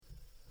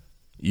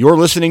You're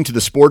listening to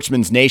the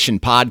Sportsman's Nation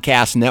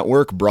Podcast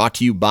Network, brought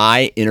to you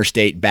by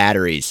Interstate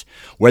Batteries.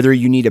 Whether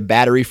you need a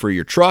battery for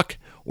your truck,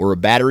 or a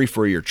battery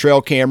for your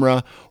trail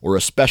camera, or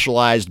a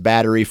specialized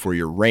battery for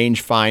your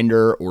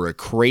rangefinder, or a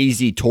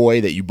crazy toy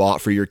that you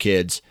bought for your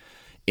kids,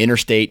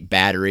 Interstate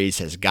Batteries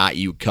has got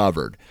you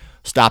covered.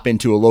 Stop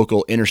into a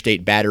local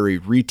Interstate Battery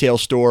retail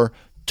store,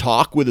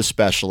 talk with a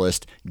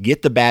specialist,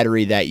 get the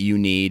battery that you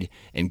need,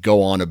 and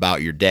go on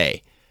about your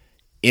day.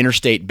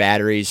 Interstate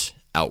Batteries,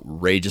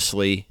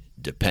 outrageously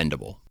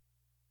dependable.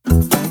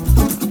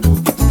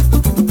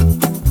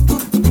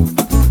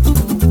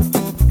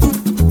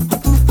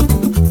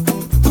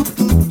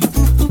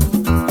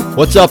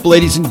 What's up,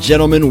 ladies and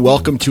gentlemen?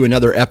 Welcome to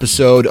another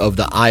episode of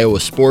the Iowa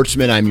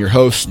Sportsman. I'm your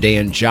host,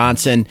 Dan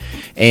Johnson,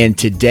 and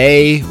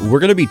today we're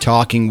going to be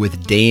talking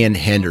with Dan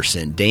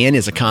Henderson. Dan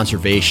is a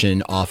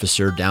conservation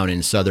officer down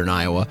in southern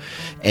Iowa,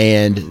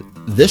 and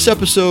this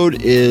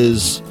episode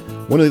is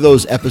one of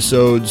those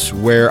episodes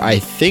where I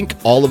think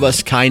all of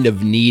us kind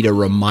of need a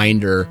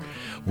reminder.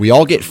 We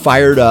all get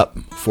fired up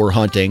for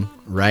hunting,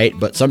 right?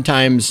 But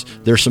sometimes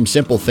there's some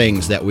simple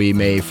things that we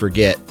may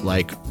forget.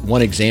 Like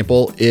one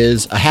example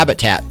is a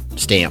habitat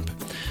stamp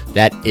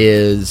that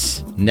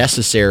is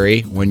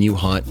necessary when you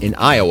hunt in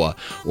Iowa,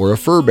 or a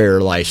fur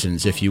bearer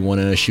license if you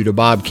want to shoot a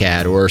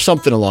bobcat or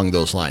something along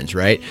those lines,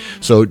 right?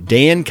 So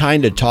Dan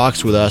kind of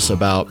talks with us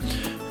about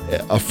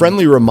a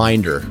friendly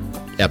reminder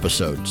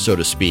episode, so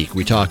to speak.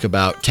 We talk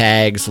about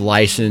tags,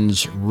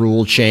 license,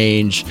 rule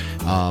change,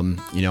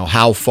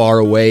 how far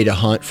away to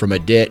hunt from a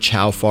ditch,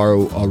 how far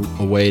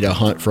away to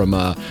hunt from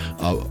a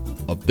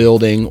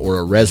building or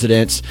a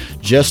residence.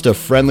 Just a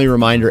friendly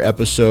reminder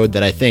episode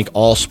that I think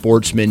all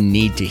sportsmen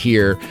need to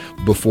hear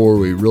before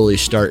we really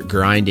start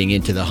grinding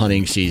into the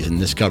hunting season.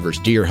 This covers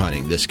deer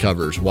hunting, this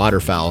covers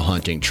waterfowl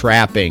hunting,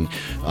 trapping,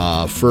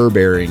 fur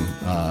bearing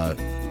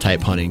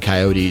type hunting,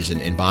 coyotes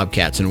and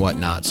bobcats and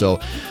whatnot. So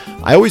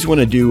I always want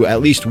to do at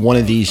least one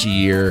of these a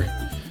year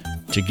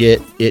to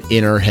get it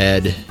in our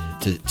head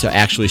to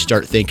actually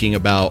start thinking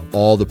about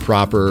all the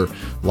proper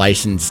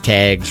license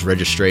tags,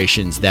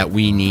 registrations that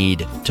we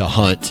need to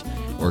hunt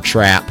or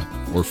trap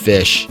or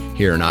fish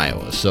here in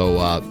Iowa.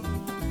 So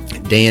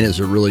Dan is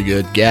a really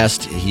good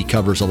guest. He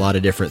covers a lot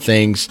of different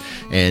things,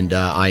 and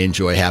I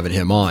enjoy having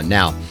him on.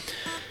 Now,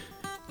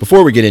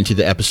 before we get into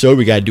the episode,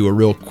 we got to do a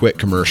real quick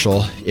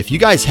commercial. If you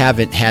guys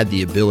haven't had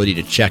the ability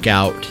to check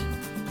out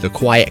the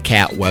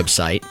QuietKat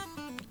website,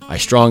 I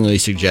strongly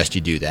suggest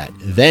you do that.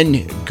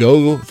 Then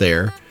go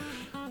there,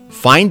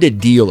 find a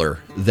dealer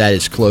that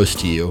is close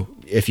to you.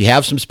 If you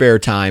have some spare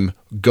time,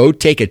 go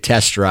take a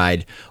test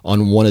ride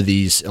on one of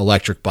these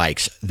electric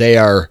bikes. They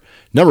are,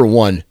 number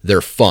one, they're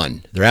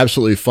fun. They're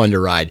absolutely fun to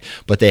ride,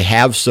 but they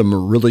have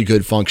some really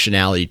good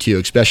functionality too,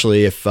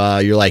 especially if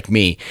you're like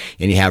me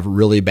and you have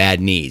really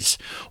bad knees,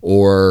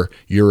 or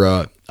you're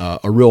a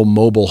real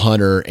mobile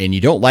hunter and you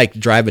don't like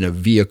driving a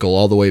vehicle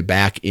all the way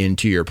back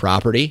into your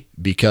property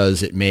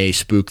because it may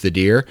spook the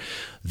deer.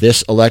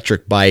 This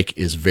electric bike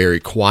is very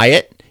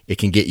quiet. It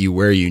can get you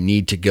where you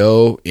need to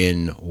go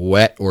in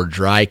wet or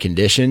dry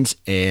conditions,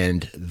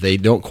 and they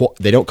don't call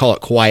it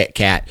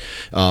QuietKat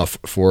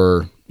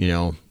for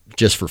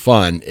just for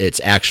fun. It's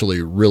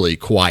actually really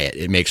quiet.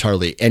 It makes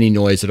hardly any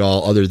noise at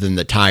all other than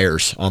the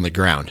tires on the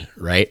ground,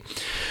 right?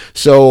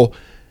 So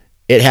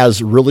it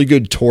has really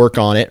good torque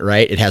on it,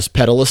 right? It has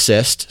pedal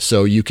assist,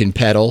 so you can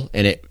pedal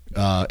and it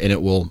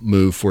will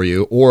move for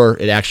you, or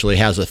it actually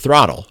has a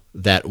throttle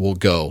that will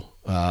go.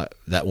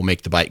 That will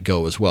make the bike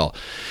go as well.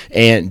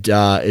 And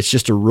it's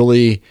just a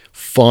really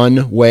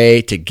fun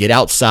way to get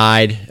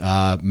outside,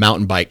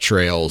 mountain bike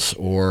trails,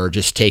 or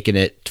just taking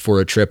it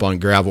for a trip on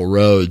gravel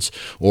roads,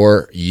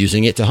 or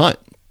using it to hunt.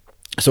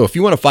 So if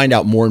you want to find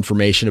out more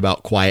information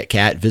about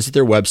QuietKat, visit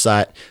their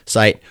website,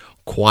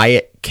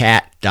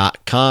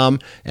 quietkat.com,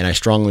 and I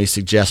strongly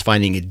suggest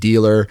finding a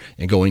dealer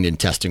and going and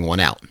testing one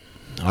out.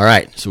 All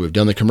right, so we've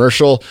done the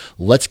commercial.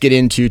 Let's get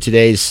into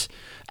today's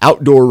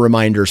Outdoor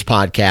Reminders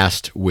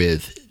podcast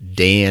with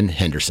Dan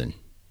Henderson.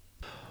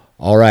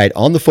 All right,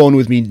 on the phone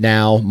with me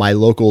now, my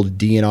local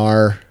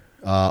DNR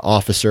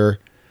officer,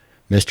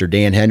 Mr.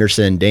 Dan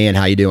Henderson. Dan,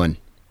 how you doing?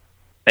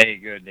 Hey,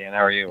 good, Dan.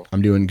 How are you?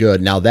 I'm doing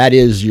good. Now, that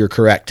is your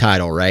correct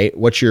title, right?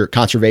 What's your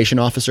conservation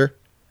officer?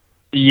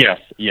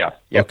 Yes, yeah.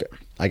 Yep. Okay,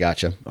 I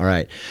gotcha. All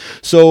right.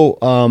 So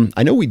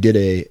I know we did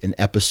an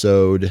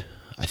episode,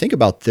 I think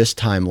about this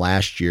time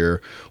last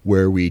year,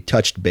 where we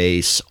touched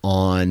base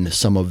on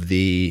some of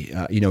the,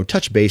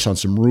 touch base on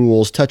some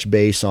rules, touch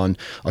base on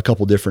a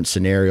couple different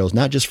scenarios,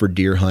 not just for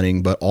deer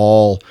hunting, but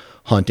all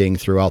hunting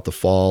throughout the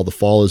fall. The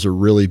fall is a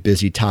really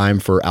busy time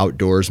for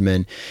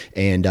outdoorsmen,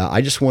 and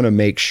I just want to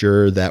make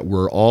sure that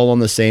we're all on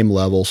the same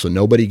level so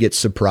nobody gets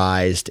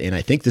surprised. And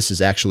I think this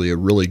is actually a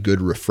really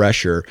good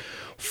refresher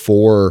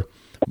for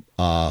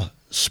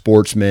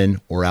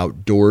sportsmen or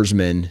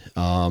outdoorsmen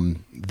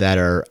that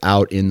are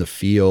out in the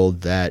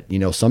field that,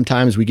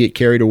 sometimes we get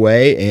carried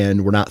away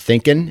and we're not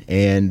thinking,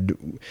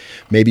 and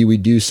maybe we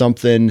do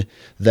something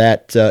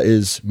that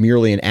is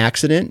merely an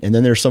accident. And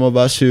then there's some of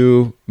us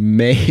who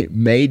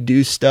may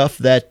do stuff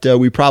that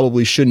we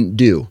probably shouldn't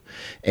do.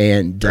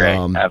 And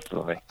Right,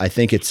 absolutely. I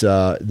think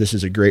this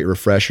is a great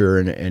refresher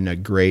and a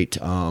great,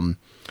 I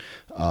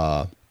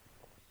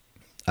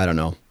don't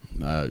know,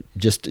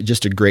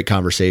 just a great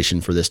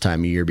conversation for this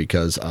time of year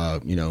because,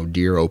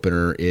 deer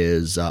opener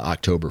is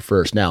October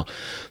 1st. Now,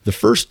 the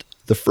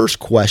first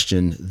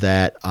question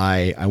that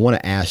I want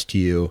to ask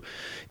you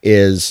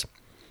is,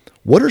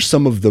 what are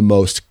some of the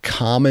most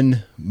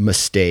common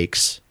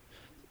mistakes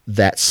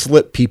that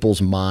slip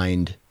people's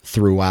mind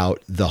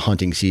throughout the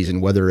hunting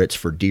season, whether it's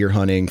for deer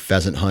hunting,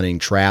 pheasant hunting,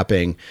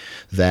 trapping,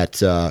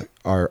 that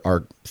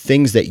are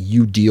things that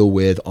you deal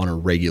with on a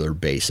regular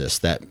basis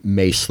that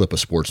may slip a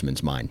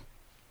sportsman's mind?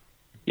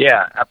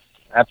 Yeah,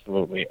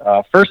 absolutely.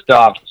 First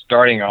off,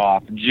 starting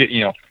off,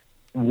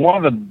 one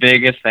of the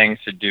biggest things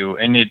to do,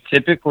 and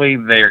typically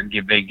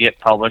they get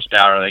published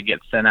out or they get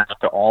sent out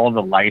to all of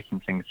the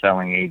licensing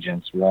selling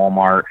agents,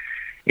 Walmart,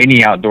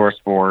 any outdoor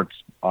sports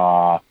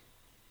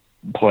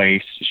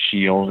place,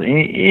 Shields,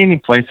 any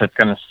place that's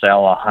going to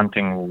sell a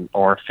hunting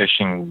or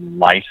fishing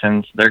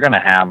license. They're going to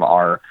have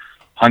our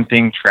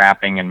hunting,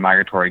 trapping, and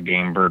migratory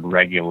game bird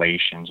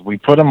regulations. We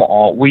put them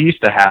all. We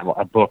used to have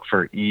a book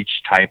for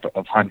each type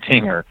of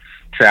hunting or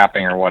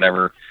trapping or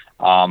whatever.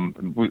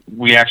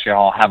 We actually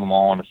all have them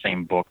all in the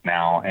same book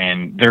now,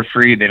 and they're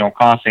free. They don't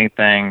cost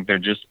anything. They're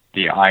just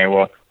the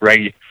Iowa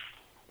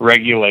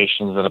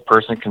regulations that a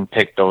person can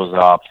pick those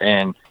up,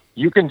 and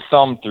you can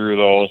thumb through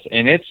those,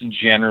 and it's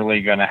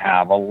generally going to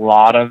have a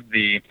lot of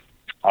the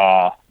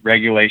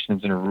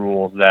regulations and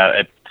rules that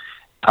a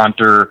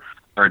hunter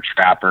or a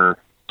trapper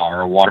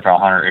or a waterfowl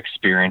hunter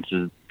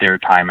experiences their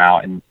time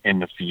out in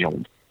the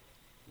field.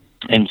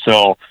 And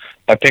so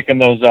by picking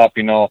those up,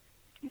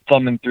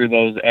 thumbing through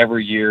those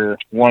every year,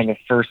 one of the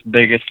first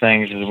biggest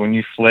things is when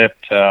you flip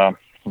to,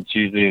 it's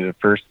usually the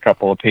first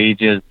couple of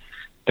pages,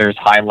 there's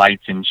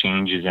highlights and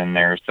changes in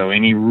there. So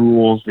any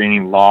rules,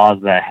 any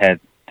laws that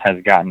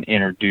has gotten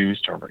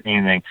introduced or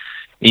anything,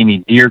 any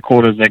deer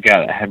quotas that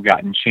have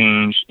gotten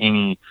changed,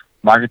 any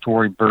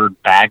migratory bird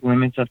bag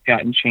limits that's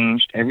gotten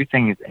changed,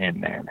 everything is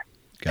in there.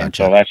 Gotcha. And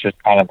so that's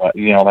just kind of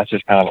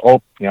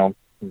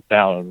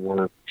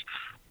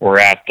we're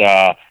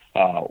at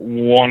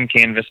one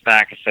canvas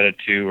back instead of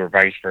two, or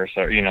vice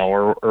versa,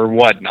 or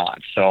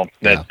whatnot. So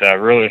that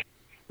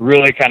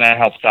really kind of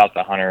helps out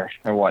the hunter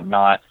or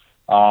whatnot.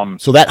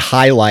 So that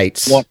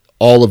highlights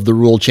all of the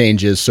rule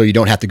changes, so you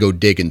don't have to go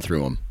digging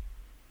through them.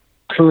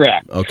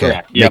 Correct. Okay.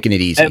 Correct. Making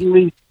it easy.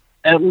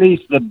 At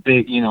least the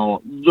big,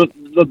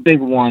 the big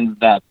ones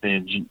that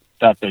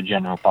the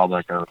general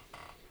public are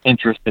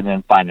interested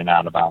in finding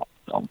out about.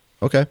 So.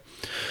 Okay.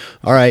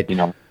 All right.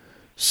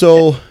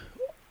 So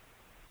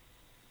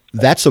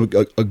that's a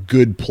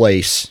good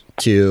place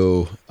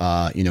to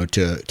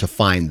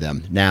find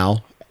them.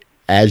 Now,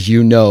 as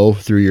you know,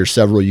 through your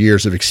several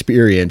years of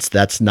experience,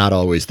 that's not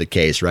always the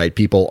case, right?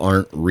 People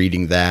aren't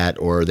reading that,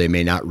 or they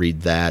may not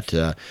read that,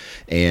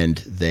 and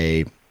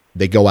they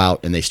go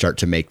out and they start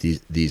to make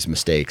these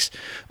mistakes.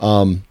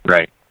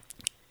 Right.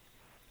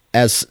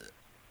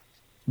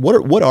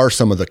 What are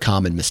some of the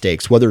common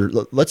mistakes? Whether,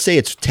 let's say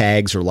it's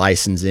tags or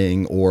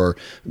licensing, or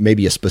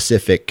maybe a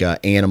specific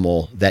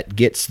animal that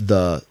gets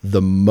the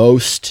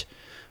most,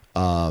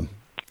 I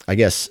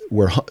guess,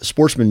 where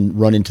sportsmen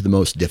run into the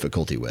most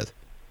difficulty with.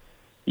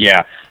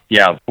 Yeah.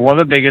 One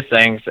of the biggest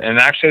things, and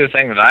actually the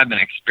thing that I've been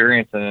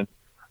experiencing and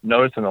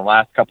noticed in the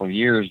last couple of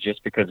years,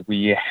 just because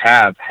we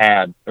have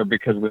had, or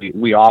because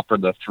we offer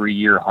the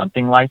 3-year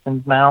hunting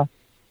license now,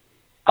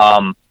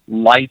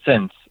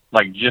 license,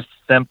 like just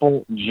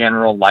simple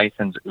general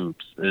license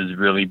oops is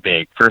really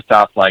big. First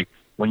off, like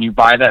when you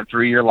buy that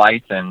 3-year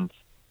license,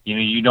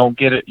 you don't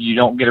get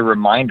a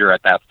reminder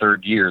at that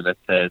 3rd year that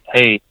says,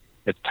 hey,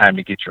 it's time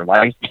to get your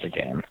license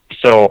again.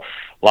 So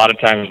a lot of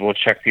times we'll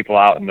check people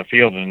out in the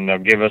field and they'll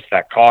give us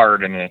that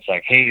card, and it's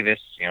like, hey, this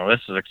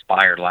is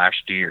expired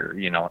last year,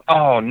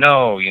 oh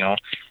no,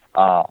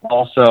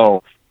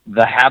 also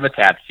the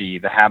habitat fee.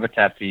 The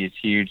habitat fee is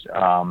huge.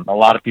 A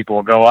lot of people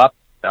will go up,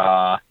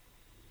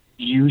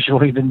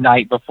 usually the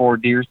night before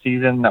deer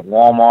season at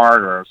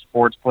Walmart or a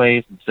sports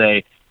place, and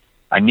say,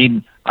 I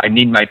need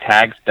my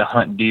tags to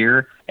hunt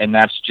deer, and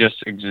that's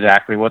just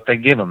exactly what they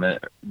give them.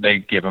 They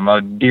give them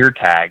a deer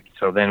tag.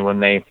 So then when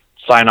they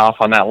sign off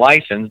on that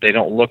license, they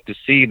don't look to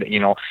see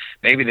that,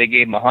 maybe they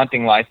gave them a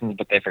hunting license,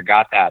 but they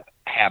forgot that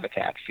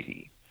habitat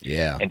fee.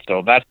 Yeah. And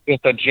so that's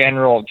just a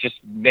general, just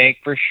make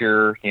for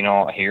sure,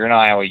 here in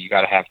Iowa, you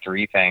got to have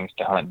 3 things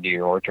to hunt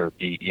deer or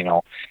turkey,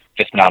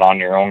 just not on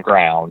your own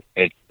ground.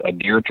 It's a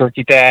deer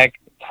turkey tag,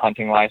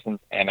 hunting license,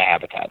 and a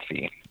habitat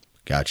fee.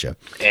 Gotcha.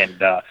 And,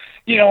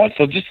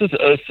 so just as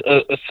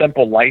a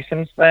simple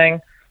license thing,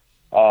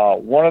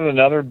 one of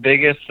the other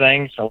biggest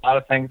things, a lot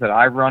of things that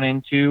I run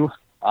into,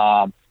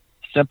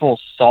 simple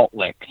salt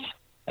licks.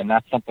 And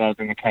that's something I was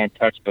going to kind of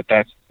touch, but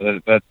that's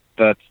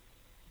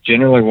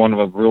generally one of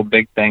the real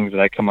big things that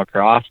I come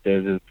across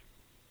is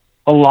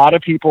a lot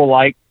of people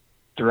like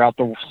throughout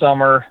the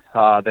summer,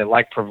 they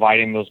like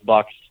providing those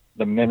bucks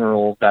the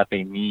minerals that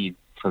they need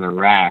for their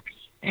racks.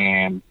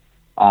 And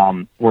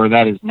where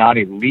that is not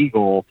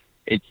illegal,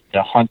 it's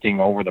the hunting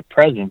over the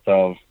presence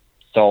of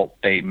salt,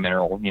 bait,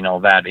 mineral,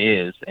 that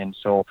is. And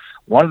so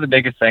one of the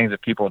biggest things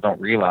that people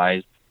don't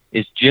realize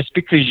is just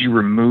because you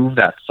remove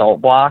that salt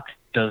block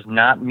does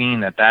not mean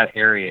that that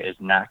area is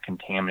not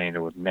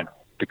contaminated with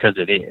mineral, because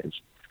it is.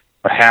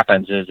 What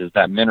happens is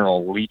that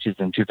mineral leaches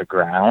into the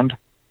ground,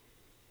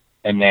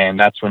 and then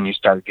that's when you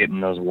start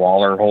getting those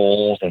waller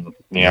holes, and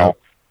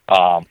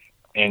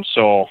and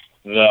so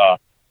the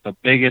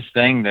biggest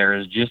thing there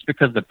is just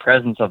because the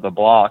presence of the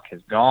block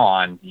is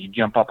gone, you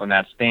jump up on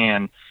that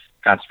stand,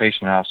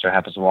 conservation officer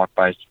happens to walk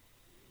by,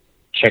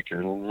 check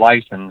your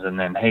license, and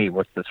then, hey,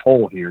 what's this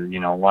hole here?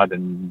 Why the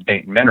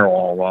bait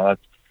mineral? Well,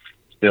 that's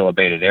still a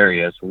baited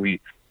area. So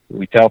we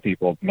tell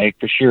people, make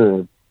for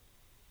sure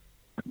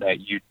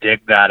that you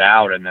dig that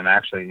out, and then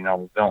actually,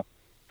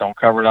 don't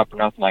cover it up or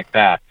nothing like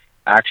that.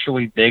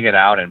 Actually dig it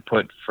out and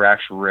put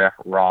fresh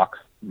rock,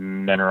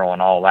 mineral,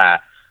 and all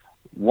that.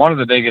 One of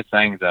the biggest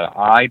things that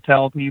I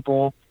tell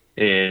people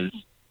is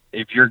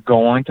if you're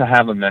going to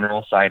have a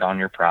mineral site on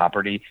your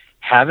property,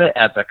 have it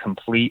at the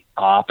complete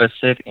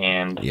opposite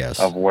end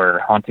of where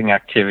hunting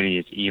activity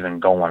is even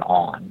going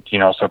on.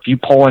 So if you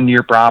pull into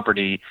your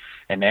property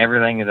and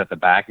everything is at the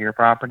back of your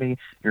property,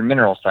 your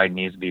mineral site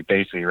needs to be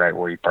basically right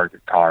where you park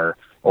your car.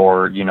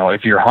 Or,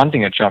 if you're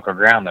hunting a chunk of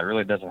ground that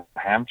really doesn't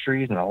have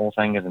trees and the whole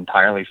thing is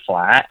entirely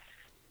flat,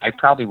 I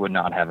probably would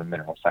not have a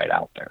mineral site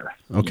out there.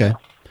 Okay.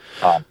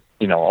 A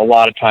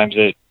lot of times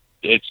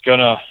it's going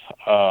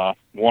to,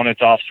 one,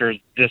 it's officer's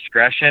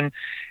discretion.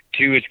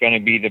 Two, it's going to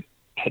be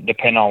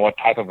depend on what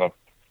type of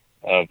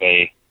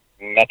a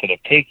method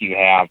of take you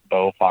have,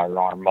 bow,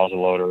 firearm,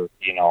 muzzleloader,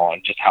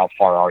 and just how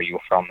far are you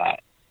from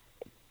that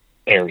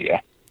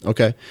area.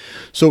 Okay.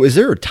 So is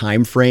there a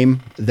time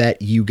frame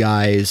that you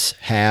guys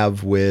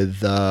have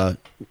with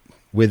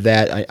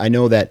that? I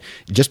know that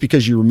just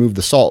because you remove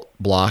the salt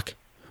block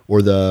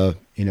or the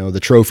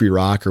trophy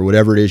rock or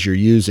whatever it is you're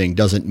using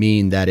doesn't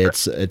mean that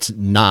it's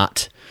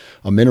not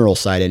a mineral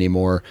site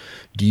anymore.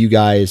 Do you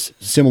guys,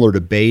 similar to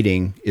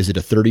baiting, is it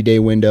a 30-day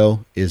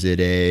window? Is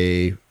it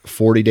a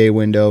 40-day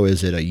window?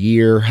 Is it a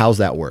year? How's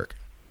that work?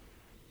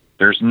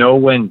 There's no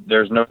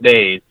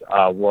days.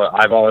 What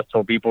I've always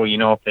told people,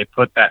 if they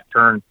put that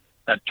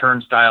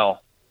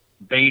turnstile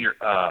bait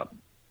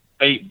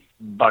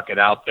bucket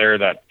out there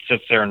that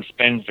sits there and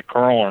spins the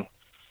curl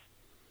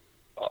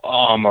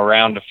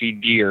around to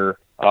feed deer,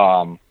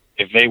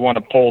 if they want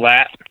to pull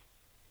that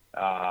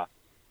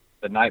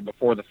the night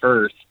before the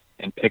first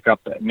and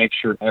make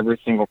sure every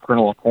single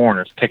kernel of corn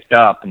is picked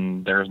up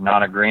and there's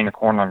not a grain of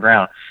corn on the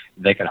ground,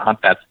 they can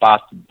hunt that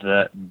spot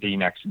the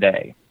next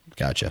day.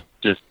 Gotcha.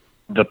 Just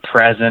the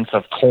presence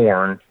of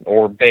corn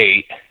or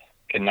bait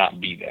cannot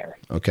be there.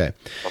 Okay.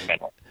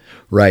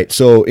 Right.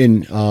 So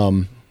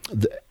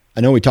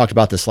I know we talked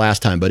about this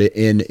last time, but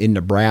in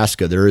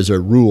Nebraska, there is a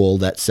rule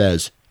that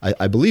says,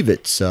 I believe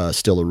it's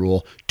still a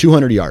rule,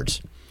 200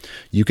 yards.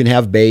 You can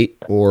have bait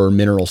or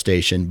mineral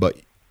station, but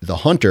the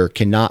hunter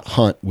cannot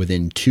hunt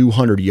within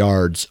 200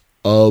 yards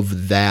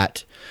of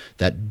that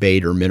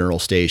bait or mineral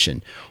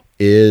station.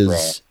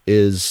 Is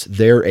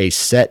there a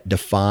set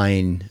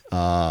defined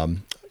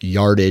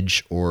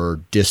yardage or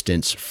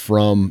distance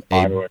from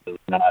Iowa does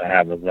not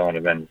have a zone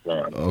of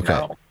influence. Okay.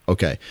 No.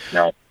 Okay.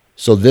 No.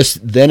 So at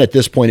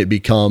this point it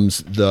becomes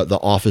the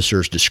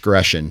officer's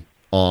discretion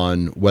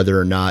on whether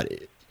or not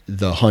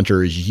the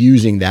hunter is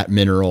using that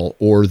mineral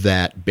or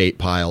that bait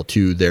pile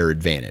to their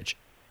advantage.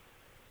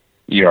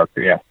 Yeah.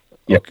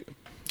 Yep.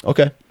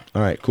 Okay.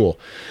 All right, cool.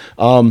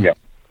 Yep.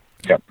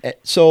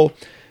 So,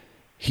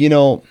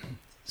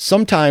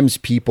 sometimes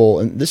people,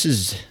 and this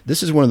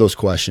is one of those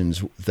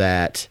questions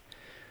that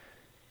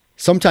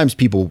sometimes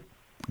people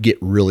get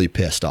really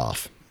pissed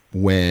off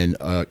when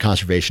a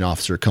conservation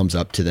officer comes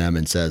up to them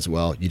and says,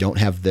 well, you don't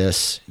have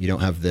this, I'm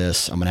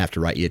going to have to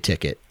write you a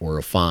ticket or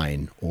a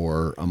fine,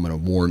 or I'm going to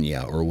warn you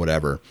or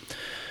whatever.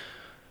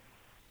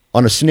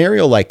 On a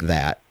scenario like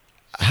that,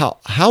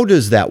 how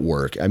does that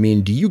work? I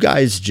mean, do you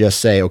guys just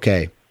say,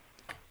 okay,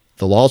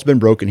 the law's been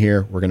broken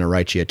here, we're going to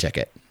write you a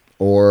ticket?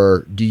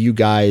 Or do you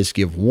guys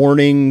give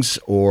warnings,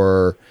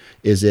 or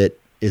is it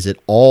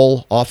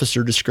all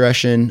officer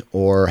discretion,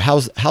 or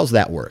how's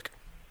that work?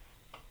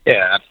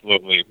 Yeah,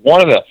 absolutely.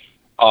 One of the,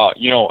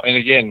 and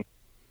again,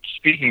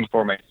 speaking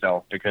for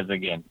myself, because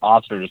again,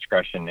 officer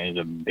discretion is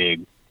a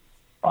big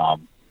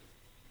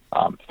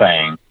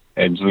thing.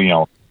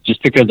 And,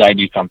 just because I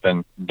do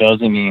something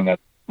doesn't mean that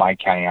my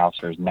county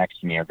officers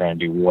next to me are going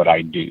to do what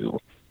I do,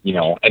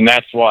 and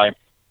that's why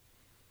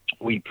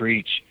we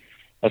preach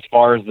as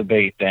far as the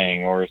bait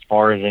thing or as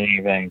far as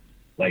anything.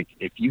 Like,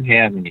 if you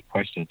have any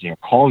questions,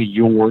 call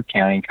your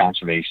county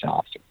conservation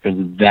officer, because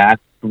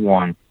that's the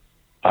one,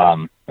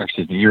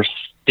 your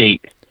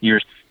state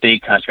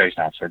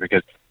conservation officer,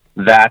 because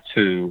that's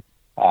who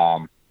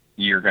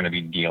you're going to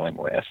be dealing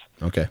with.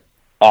 Okay.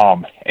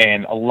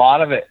 And a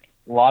lot of it,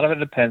 a lot of it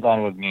depends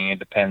on with me. It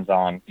depends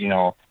on,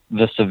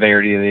 the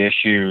severity of the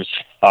issues.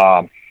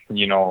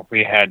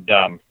 We had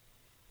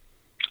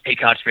a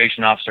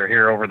conservation officer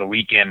here over the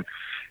weekend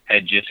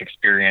had just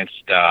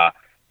experienced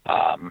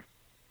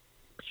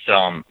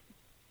some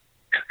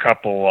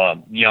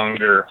couple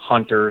younger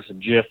hunters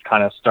just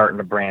kind of starting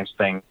to branch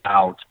things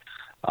out,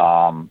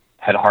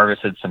 had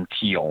harvested some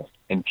teal,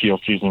 and teal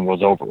season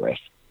was over with.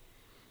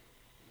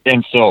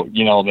 And so,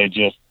 they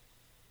just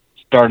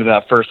started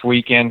that first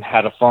weekend,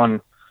 had a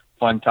fun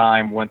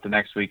time, went the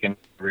next weekend,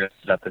 realized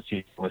that the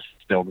season was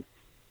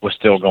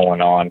still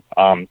going on.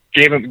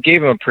 Gave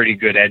him a pretty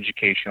good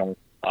educational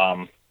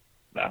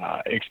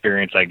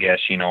experience, I guess,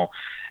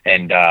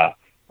 and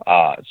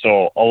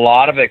so a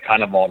lot of it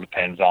kind of all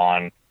depends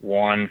on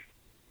one,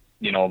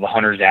 the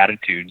hunter's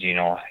attitudes,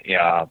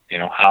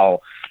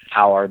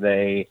 how are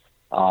they,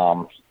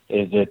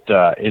 is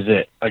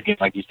it again,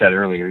 like you said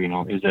earlier,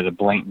 is it a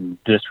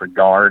blatant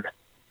disregard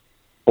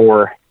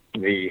for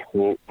the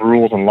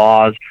rules and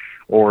laws,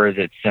 or is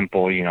it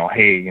simple,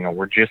 hey,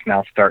 we're just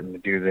now starting to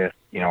do this,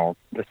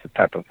 this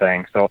type of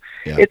thing. So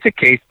It's a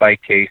case by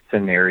case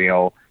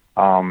scenario.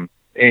 And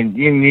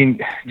you mean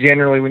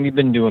generally when you've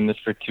been doing this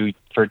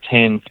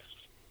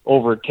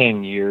over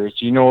 10 years,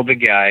 the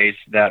guys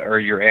that are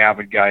your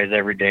avid guys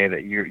every day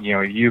that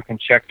you can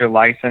check their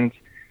license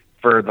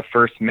for the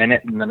first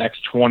minute, and the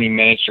next 20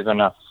 minutes you're going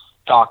to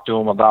talk to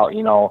them about,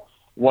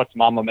 what's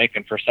mama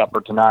making for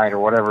supper tonight or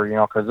whatever,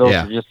 because those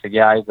are just the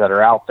guys that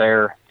are out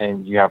there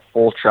and you have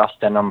full trust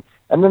in them.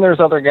 And then there's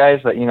other guys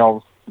that,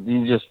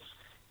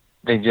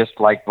 they just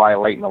like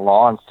violating the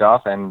law and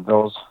stuff. And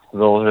those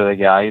are the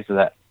guys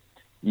that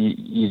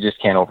you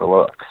just can't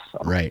overlook. So.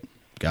 Right.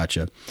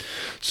 Gotcha.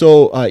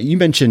 So you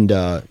mentioned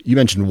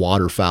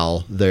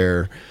waterfowl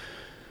there.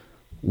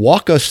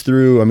 Walk us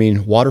through,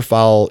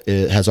 waterfowl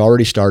has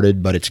already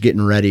started, but it's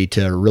getting ready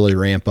to really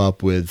ramp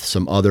up with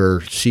some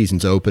other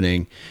seasons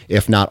opening,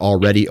 if not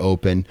already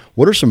open.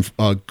 What are some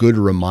good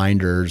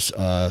reminders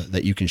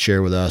that you can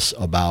share with us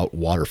about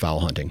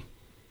waterfowl hunting?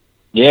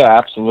 Yeah,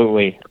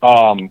 absolutely.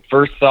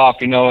 First off,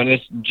 and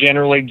it's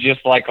generally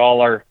just like all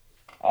our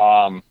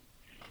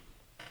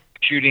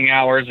shooting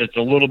hours. It's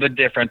a little bit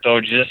different,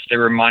 though. Just a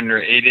reminder,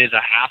 it is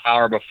a half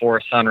hour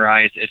before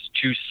sunrise. It's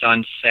to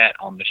sunset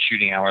on the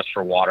shooting hours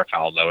for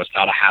waterfowl, though. It's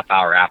not a half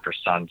hour after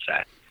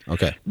sunset.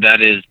 Okay.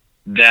 That is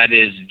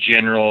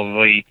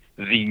generally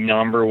the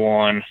number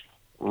one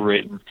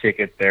written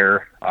ticket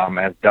there,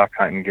 as duck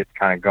hunting gets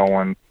kind of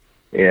going,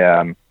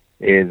 and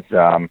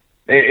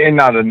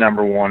not a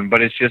number one,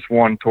 but it's just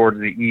one towards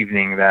the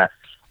evening that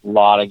a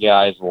lot of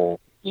guys will,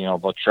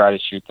 they'll try to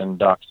shoot them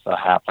ducks a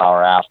half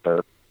hour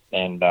after.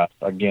 And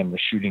again, the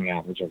shooting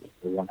hours are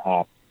the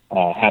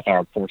half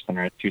hour before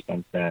sunrise to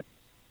sunset.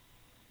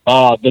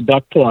 The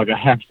duck plug, I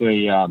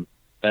actually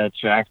had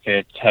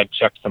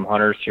checked some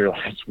hunters here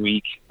last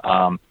week.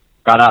 Got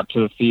out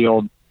to the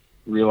field,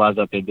 realized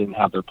that they didn't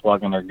have their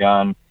plug in their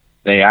gun.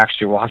 They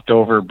actually walked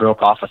over,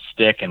 broke off a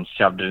stick, and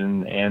shoved it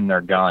in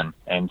their gun.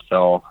 And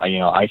so,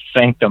 I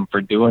thanked them for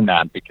doing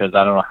that, because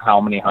I don't know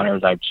how many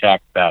hunters I've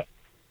checked that,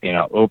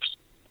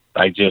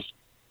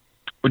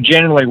 But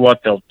generally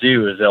what they'll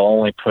do is they'll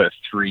only put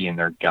 3 in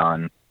their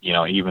gun,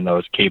 even though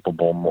it's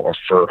capable more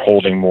for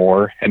holding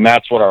more. And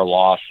that's what our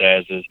law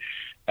says, is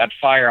that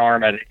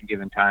firearm at any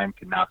given time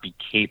cannot be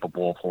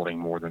capable of holding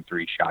more than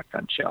 3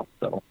 shotgun shells.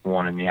 So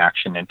 1 in the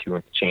action and 2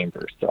 in the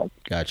chamber. So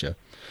gotcha.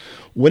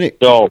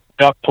 So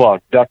duck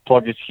plug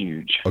is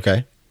huge.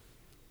 Okay.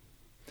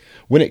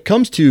 When it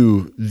comes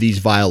to these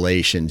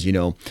violations,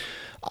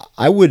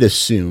 I would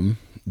assume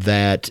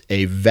that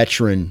a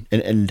veteran,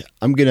 and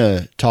I'm going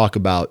to talk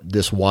about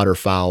this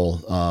waterfowl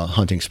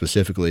hunting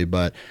specifically,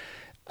 but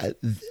I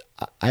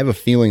have a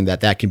feeling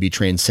that can be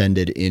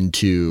transcended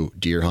into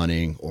deer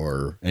hunting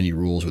or any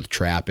rules with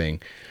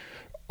trapping.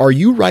 Are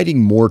you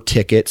writing more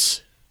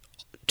tickets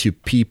to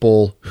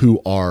people who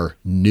are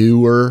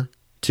newer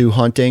to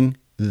hunting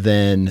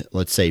than,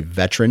 let's say,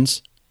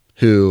 veterans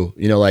who,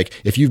 like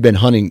if you've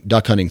been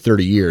duck hunting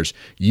 30 years,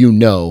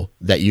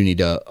 that you need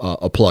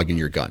a plug in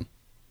your gun?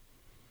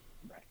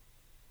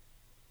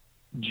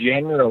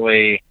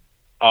 Generally,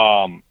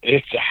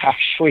 it's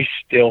actually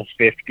still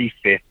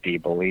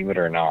 50-50, believe it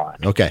or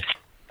not. Okay.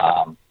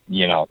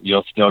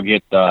 You'll still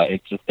get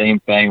it's the same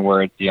thing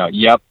where it's,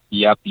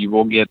 you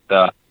will get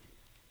the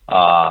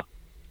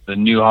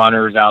new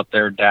hunters out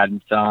there, dad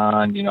and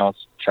son,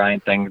 trying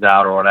things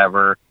out or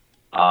whatever.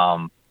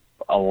 A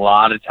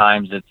lot of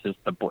times it's just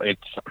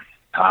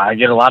I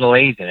get a lot of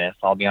laziness,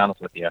 I'll be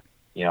honest with you.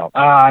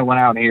 I went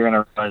out here and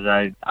I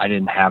realized I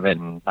didn't have it,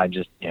 and I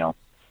just,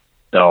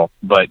 So,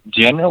 but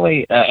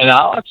generally, and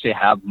I'll actually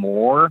have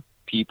more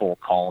people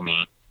call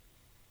me,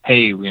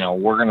 hey,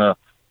 we're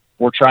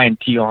trying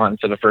teal hunting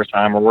for the first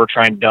time, or we're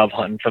trying dove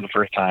hunting for the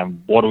first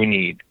time. What do we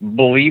need?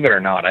 Believe it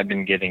or not, I've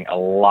been getting a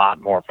lot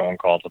more phone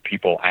calls of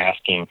people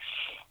asking,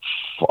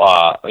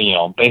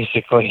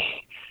 basically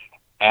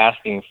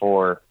asking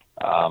for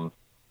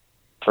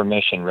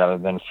permission rather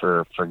than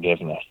for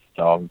forgiveness.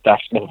 So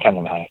that's been kind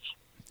of nice.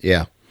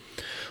 Yeah.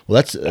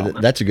 Well,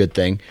 that's a good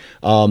thing.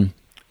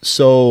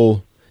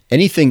 So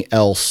anything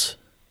else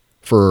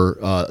for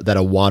that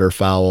a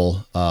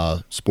waterfowl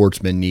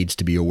sportsman needs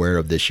to be aware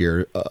of this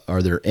year?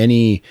 Are there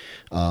any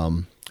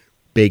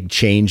big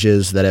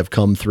changes that have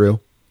come through?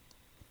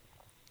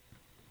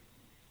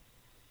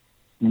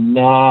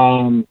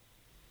 None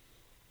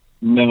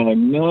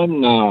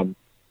that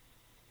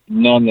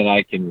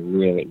I can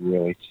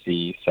really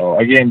see. So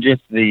again,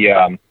 just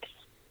the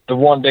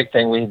one big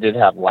thing we did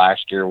have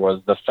last year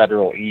was the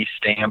federal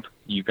e-stamp.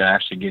 You can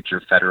actually get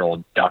your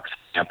federal duck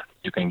stamp.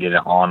 You can get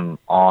it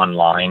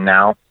online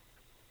now.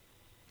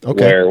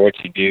 Okay. Where what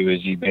you do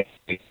is you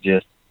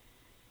basically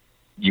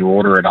you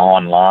order it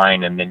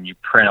online, and then you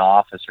print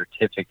off a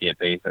certificate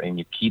basically, and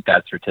you keep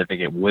that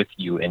certificate with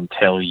you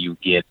until you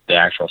get the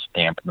actual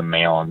stamp in the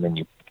mail, and then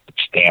you put the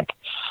stamp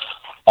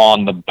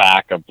on the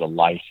back of the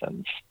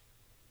license.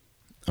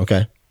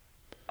 Okay.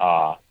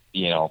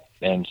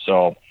 And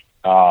so,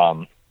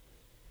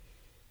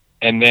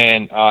 and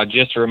then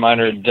just a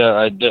reminder,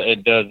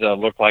 it does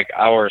look like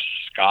our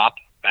SCOP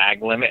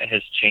bag limit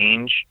has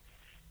changed.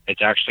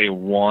 It's actually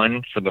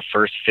 1 for the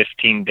first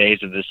 15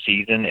 days of the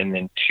season, and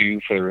then 2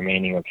 for the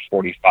remaining of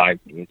 45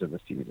 days of the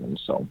season.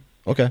 So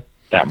okay,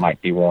 that might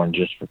be one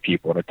just for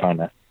people to kind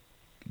of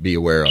be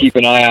aware of. Keep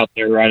an eye out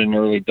there right in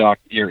early duck.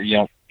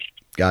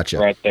 Gotcha.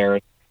 Right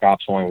there.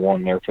 Scop's only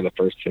 1 there for the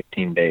first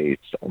 15 days.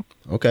 So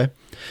okay.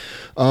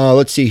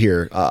 Let's see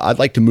here. I'd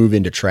like to move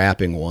into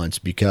trapping once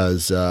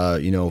because,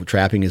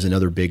 trapping is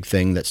another big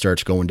thing that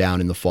starts going down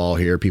in the fall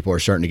here. People are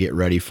starting to get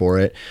ready for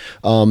it.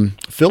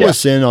 Fill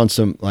us in on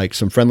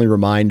some friendly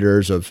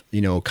reminders of,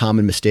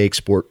 common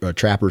mistakes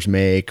trappers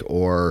make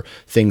or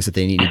things that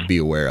they need to be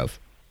aware of.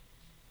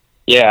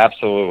 Yeah,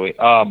 absolutely.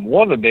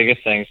 One of the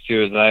biggest things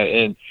too is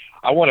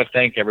I want to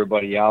thank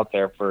everybody out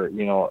there for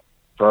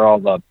all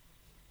the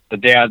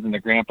dads and the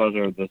grandpas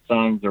or the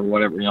sons or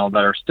whatever, that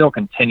are still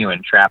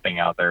continuing trapping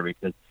out there,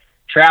 because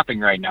trapping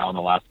right now in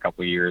the last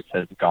couple of years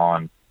has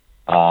gone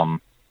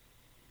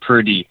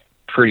pretty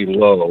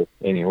low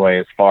anyway,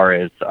 as far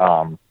as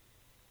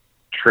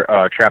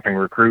trapping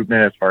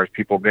recruitment, as far as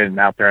people getting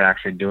out there and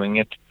actually doing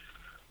it.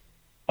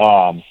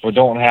 We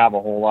don't have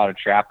a whole lot of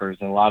trappers,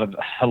 and a lot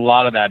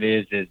of that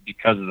is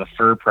because of the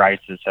fur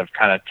prices have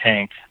kind of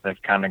tanked.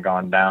 They've kind of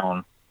gone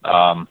down.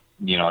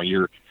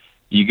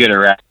 You get a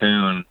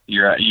raccoon,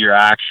 you're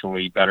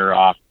actually better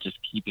off just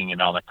keeping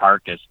it on the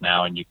carcass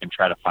now, and you can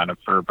try to find a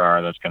fur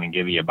bar that's going to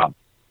give you about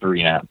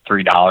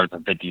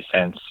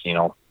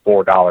 $3.50,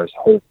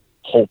 $4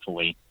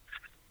 hopefully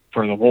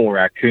for the whole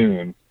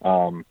raccoon.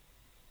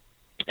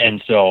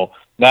 And so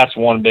that's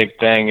one big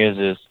thing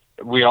is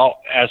we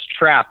all, as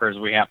trappers,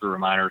 we have to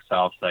remind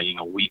ourselves that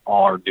we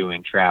are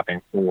doing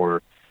trapping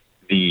for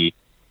the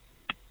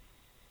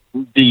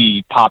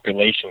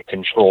population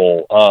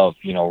control of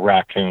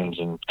raccoons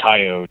and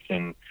coyotes,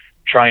 and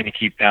trying to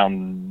keep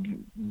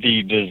down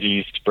the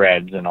disease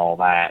spreads and all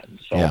that. And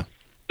so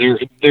there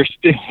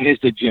still is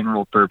a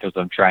general purpose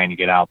of trying to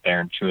get out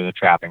there and do the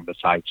trapping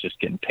besides just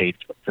getting paid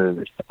for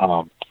furs.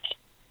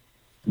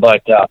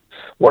 But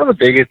one of the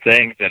biggest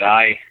things that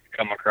I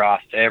come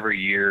across every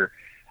year,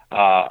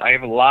 I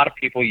have a lot of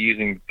people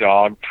using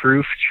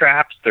dog-proof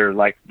traps. They're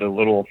like they're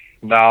white,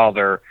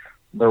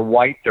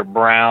 they're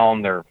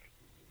brown, they're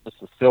just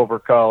a silver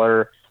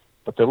color,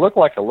 but they look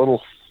like a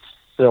little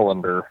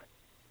cylinder.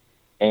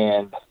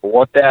 And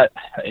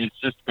it's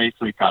just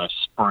basically got a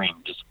spring,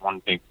 just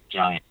one big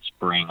giant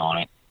spring on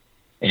it.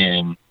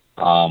 And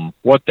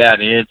what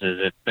that is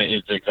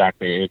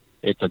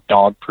it's a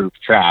dog-proof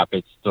trap.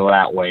 It's so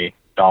that way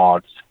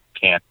dogs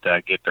can't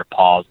get their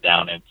paws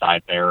down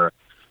inside there,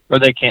 or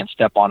they can't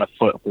step on a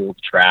foothold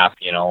trap,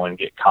 and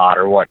get caught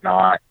or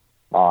whatnot.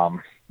 A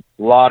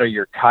lot of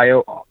your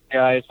coyote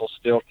guys will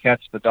still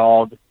catch the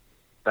dog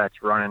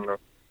that's running a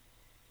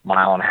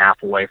mile and a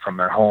half away from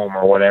their home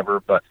or whatever,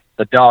 but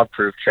the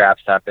dog-proof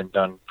traps have been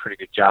done a pretty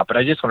good job. But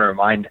I just want to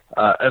remind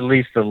at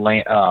least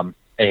a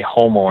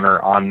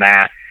homeowner on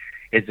that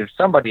is if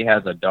somebody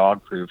has a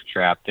dog-proof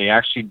trap, they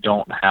actually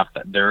don't have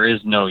to. There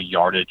is no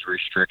yardage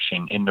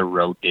restriction in the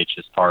road ditch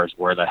as far as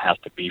where that has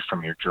to be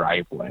from your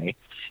driveway.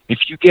 If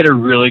you get a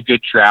really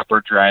good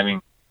trapper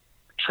trapping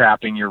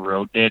your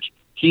road ditch,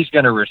 he's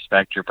going to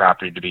respect your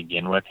property to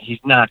begin with.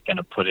 He's not going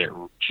to put it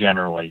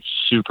generally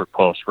super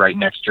close right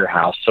next to your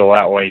house. So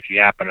that way, if you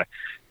happen to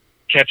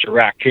catch a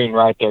raccoon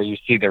right there, you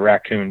see the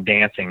raccoon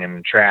dancing in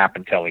the trap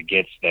until he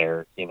gets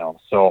there,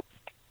 So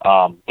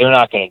they're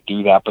not going to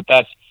do that. But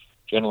that's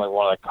generally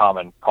one of the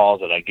common calls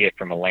that I get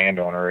from a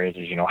landowner is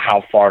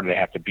how far do they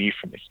have to be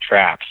from these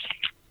traps,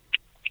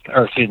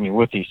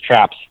 with these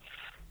traps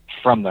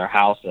from their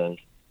houses.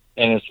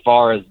 And as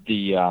far as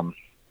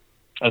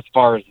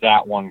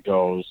that one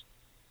goes,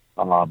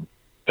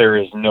 there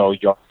is no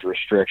yard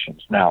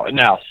restrictions.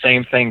 Now,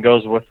 same thing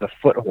goes with the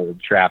foothold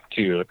trap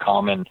too. The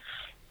common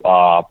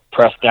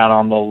press down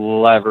on the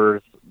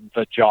levers,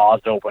 the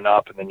jaws open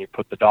up, and then you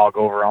put the dog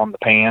over on the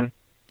pan.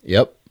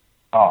 Yep.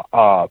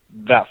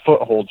 That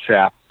foothold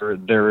trap,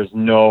 there is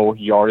no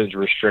yardage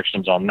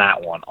restrictions on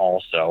that one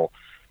also.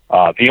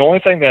 The only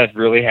thing that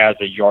really has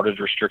a yardage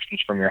restrictions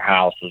from your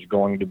house is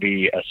going to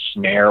be a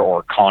snare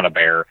or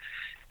conibear,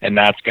 and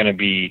that's going to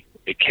be,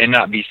 it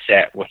cannot be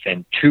set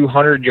within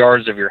 200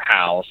 yards of your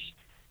house,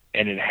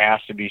 and it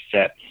has to be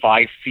set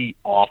 5 feet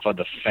off of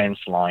the fence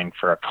line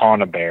for a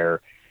conibear,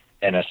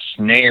 and a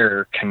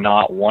snare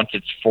cannot, once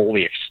it's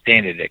fully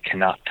extended, it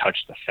cannot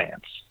touch the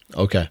fence.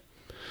 Okay.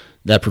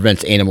 That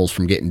prevents animals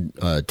from getting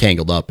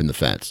tangled up in the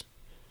fence.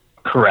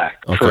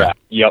 Correct. Okay. Correct.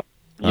 Yep.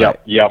 All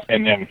Yep.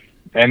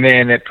 And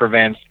then it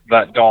prevents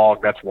that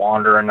dog that's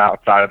wandering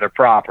outside of their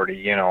property,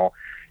 you know,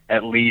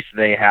 at least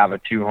they have a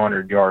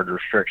 200-yard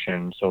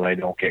restriction so they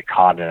don't get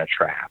caught in a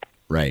trap.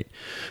 Right.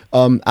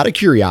 Out of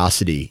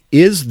curiosity,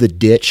 is the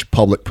ditch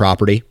public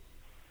property?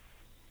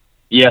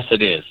 Yes,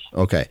 it is.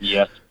 Okay.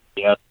 Yes,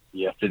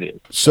 it is.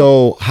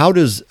 So how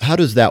does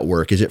that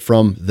work? Is it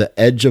from the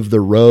edge of the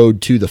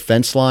road to the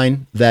fence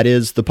line that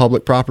is the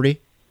public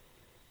property?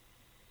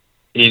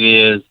 It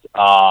is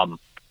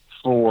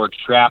for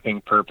trapping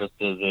purposes.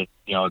 It's,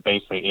 you know,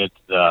 basically it's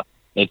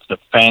the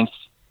fence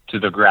to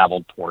the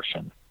graveled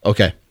portion.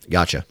 Okay,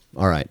 gotcha.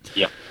 All right.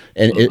 Yep.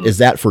 And is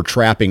that for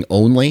trapping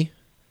only?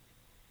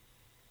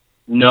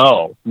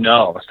 No.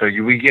 So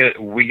we get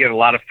a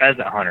lot of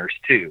pheasant hunters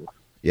too.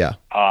 Yeah.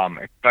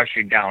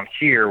 Especially down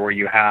here where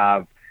you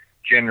have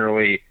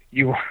generally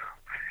you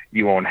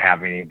won't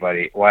have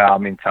anybody. Well, I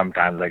mean,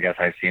 sometimes I guess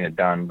I've seen it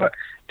done, but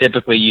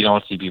typically you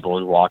don't see people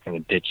who walk in the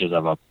ditches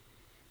of a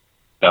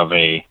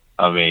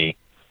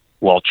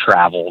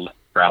well-traveled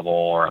gravel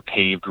or a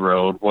paved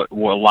road. What a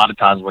lot of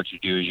times what you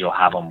do is you'll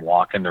have them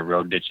walk in the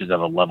road ditches of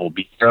a level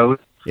B road.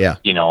 Yeah.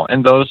 You know,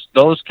 and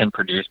those can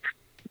produce,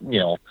 you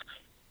know,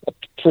 a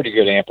pretty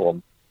good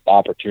ample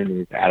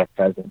opportunities at a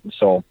pheasant.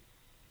 So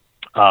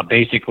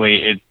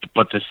basically,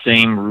 but the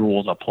same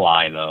rules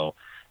apply though.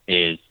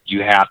 Is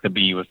you have to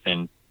be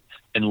within,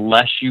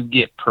 unless you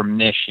get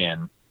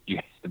permission, you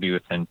have to be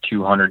within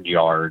 200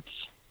 yards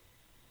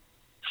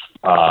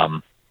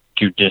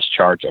to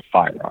discharge a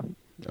firearm.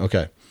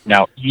 Okay.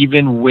 Now,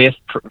 even with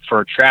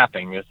for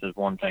trapping, this is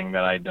one thing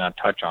that I did not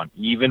touch on.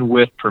 Even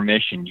with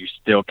permission, you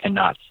still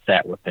cannot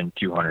set within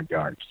 200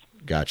 yards.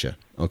 Gotcha.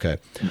 Okay.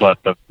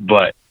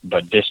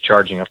 But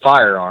discharging a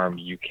firearm,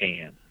 you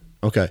can.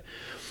 Okay.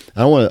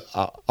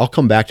 I'll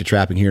come back to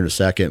trapping here in a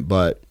second,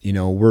 but you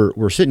know,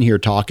 we're sitting here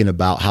talking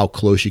about how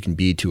close you can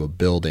be to a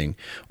building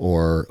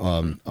or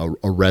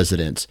a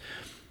residence.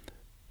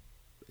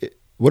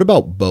 What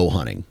about bow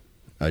hunting?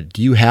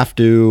 Do you have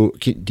to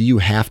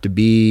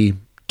be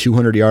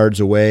 200 yards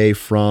away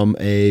from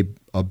a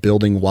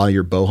building while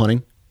you're bow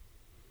hunting?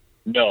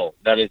 No,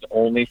 that is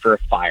only for a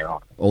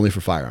firearm. Only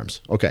for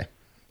firearms. Okay.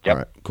 Yep. All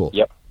right. Cool.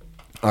 Yep.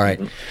 All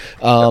right.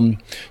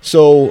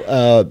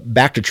 So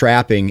back to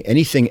trapping.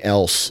 Anything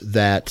else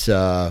that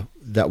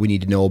we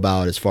need to know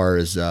about as far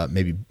as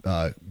maybe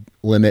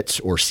limits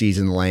or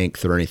season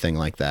length or anything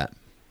like that?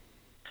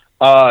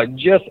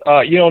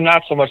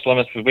 Not so much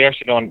limits because we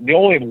actually don't. The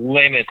only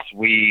limits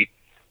we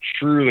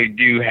truly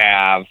do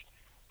have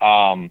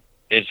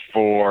is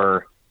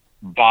for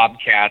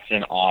bobcats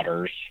and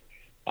otters.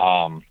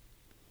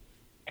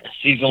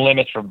 Season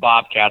limits for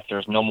bobcats,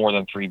 there's no more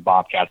than 3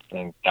 bobcats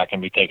that can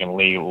be taken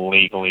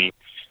legally.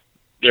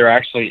 There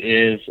actually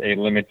is a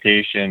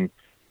limitation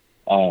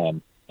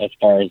as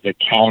far as the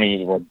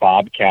counties where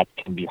bobcats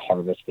can be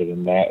harvested,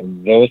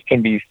 and those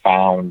can be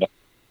found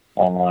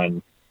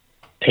on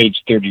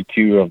page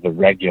 32 of the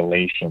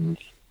regulations.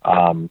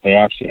 They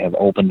actually have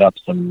opened up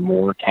some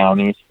more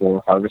counties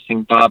for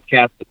harvesting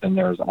bobcats, but then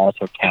there's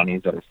also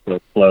counties that are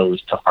still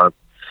closed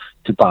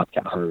to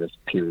bobcat harvest,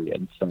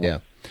 period. So yeah.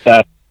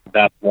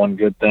 That's one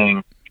good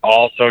thing.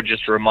 Also,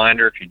 just a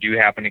reminder, if you do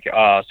happen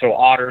to, so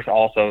otters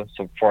also,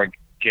 so before I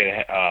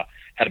get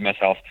ahead of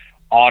myself,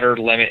 otter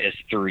limit is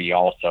 3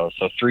 also.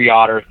 So 3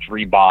 otter,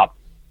 3 bobcat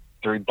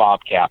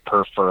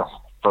per fur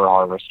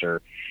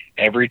harvester.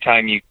 Every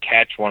time you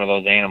catch one of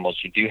those animals,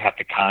 you do have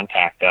to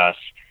contact us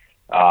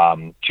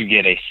to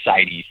get a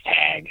CITES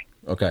tag.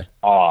 Okay.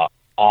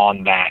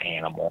 On that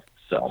animal.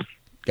 So.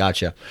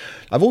 Gotcha.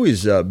 I've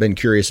always been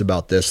curious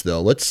about this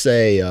though. Let's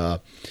say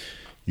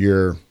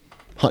you're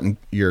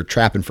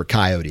trapping for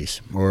coyotes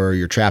or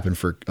you're trapping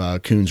for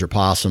coons or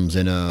possums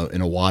in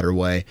a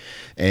waterway,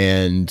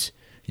 and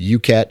you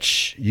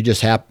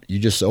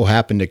just so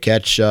happen to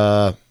catch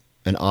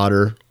an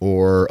otter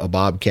or a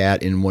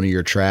bobcat in one of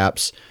your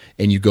traps,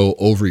 and you go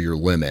over your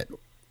limit.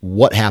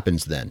 What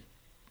happens then?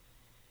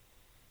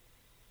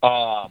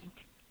 All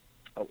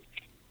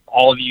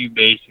you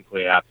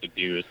basically have to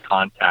do is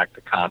contact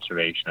the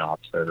conservation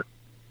officer.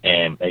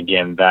 And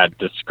again, that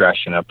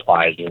discretion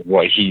applies.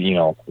 What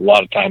a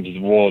lot of times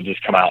we'll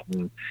just come out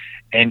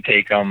and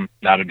take them.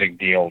 Not a big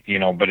deal,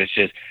 but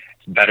it's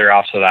better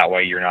off so that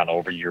way you're not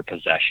over your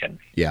possession.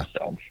 Yeah.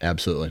 So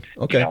absolutely.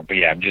 Okay. But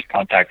yeah, just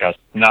contact us.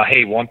 Now,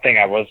 hey, one thing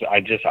I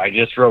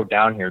just wrote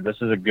down here. This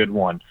is a good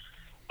one.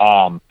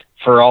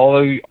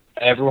 For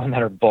everyone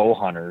that are bow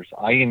hunters,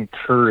 I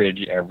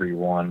encourage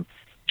everyone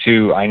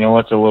to. I know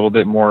it's a little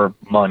bit more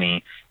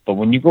money, but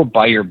when you go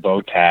buy your bow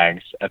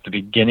tags at the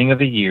beginning of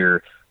the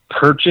year,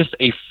 purchase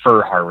a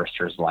fur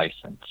harvester's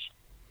license,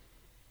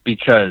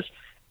 because,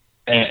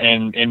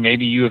 and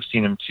maybe you have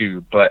seen them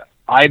too, but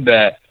I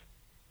bet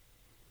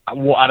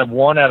out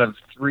of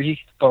 3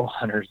 bow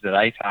hunters that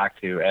I talk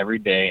to every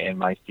day in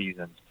my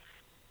seasons,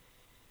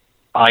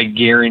 I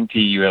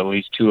guarantee you at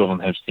least 2 of them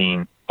have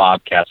seen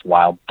bobcats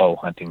wild bow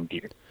hunting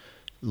deer.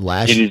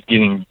 It is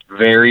getting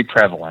very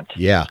prevalent.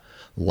 Yeah.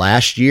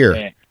 Last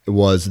year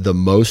was the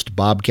most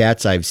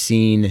bobcats I've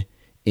seen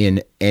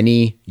in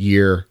any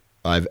year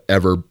I've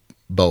ever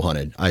bow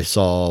hunted. I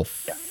saw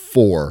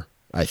 4,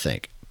 I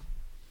think.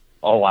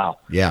 Oh, wow.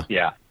 Yeah.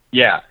 Yeah.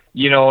 Yeah.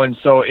 And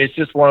so it's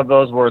just one of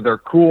those where they're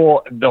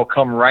cool. They'll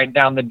come right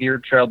down the deer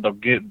trail. They'll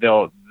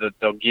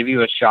give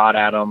you a shot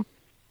at them.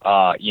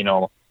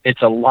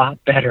 It's a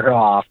lot better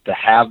off to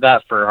have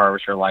that fur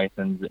harvester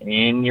license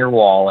in your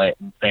wallet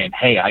and saying,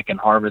 hey, I can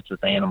harvest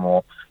this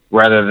animal,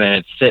 rather than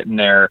it sitting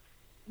there.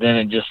 Then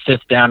it just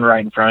sits down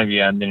right in front of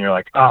you, and then you're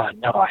like, oh,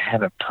 no, I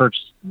haven't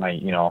purchased my,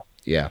 a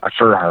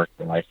fur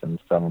harvester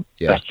license. So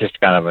that's just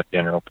kind of a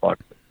general plug.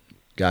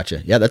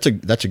 Gotcha. Yeah, that's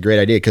a great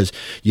idea, because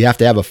you have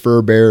to have a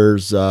fur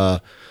bearer's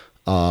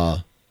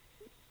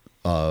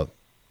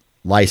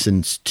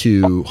license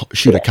to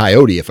shoot a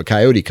coyote if a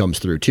coyote comes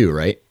through too,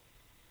 right?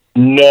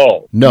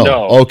 No.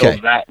 Okay.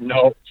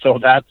 So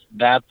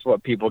that's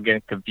what people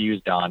get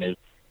confused on, is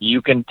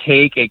you can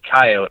take a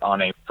coyote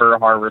on a fur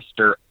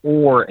harvester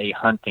or a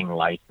hunting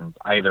license,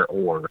 either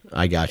or.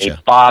 I gotcha.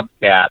 A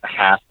bobcat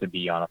has to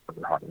be on a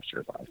fur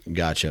harvester's license.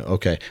 Gotcha.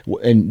 Okay.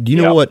 And do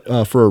you know what,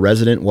 for a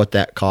resident, what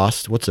that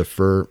costs? What's a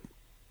fur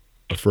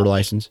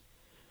license?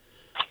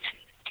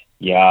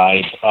 Yeah.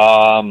 It's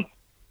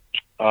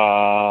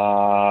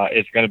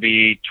going to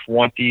be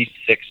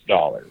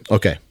 $26.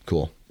 Okay,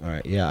 cool. All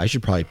right. Yeah, I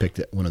should probably pick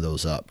one of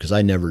those up, because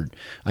I never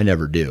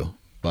do.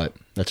 But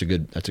that's a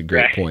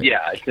great point.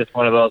 Yeah, it's just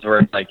one of those where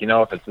it's like,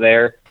 if it's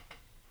there,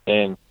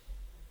 then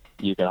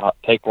you can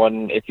take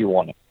one if you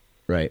want it.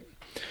 Right.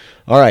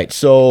 All right.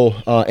 So,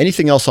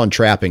 anything else on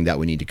trapping that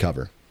we need to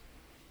cover?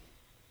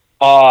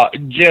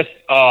 Just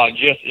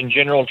in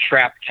general,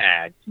 trap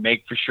tags.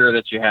 Make for sure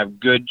that you have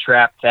good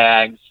trap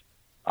tags.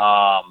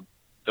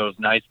 Those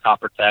nice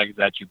copper tags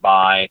that you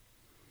buy,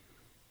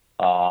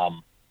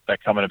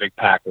 that come in a big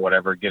pack or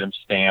whatever. Get them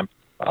stamped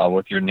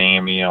with your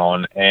name,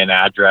 and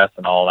address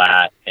and all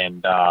that.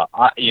 And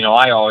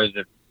I always,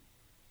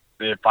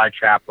 if I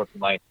trap with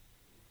my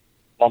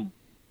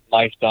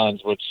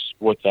sons,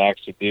 which I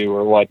actually do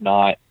or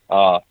whatnot,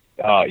 I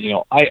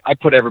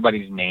put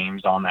everybody's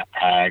names on that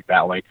tag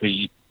that way,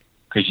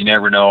 because you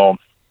never know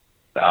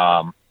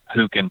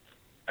who can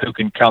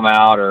come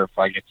out, or if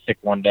I get sick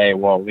one day,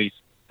 well, at least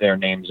their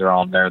names are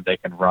on there. They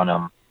can run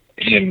them,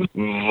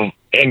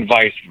 and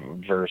vice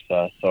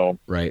versa. So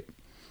right.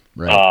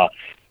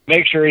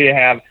 Make sure you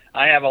have.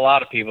 I have a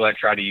lot of people that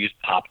try to use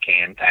pop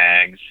can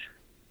tags,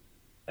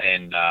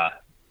 and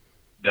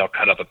they'll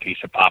cut up a piece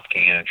of pop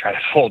can and try to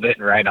fold it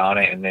and write on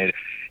it, and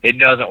it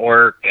doesn't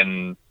work,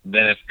 and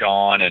then it's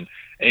gone, and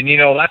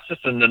that's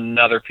just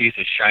another piece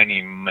of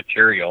shiny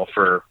material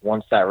for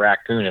once that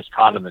raccoon is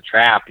caught in the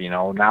trap.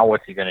 Now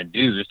what's he going to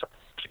do? It's a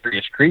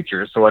curious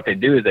creature. So what they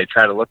do is they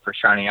try to look for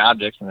shiny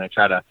objects, and they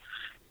try to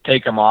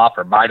take them off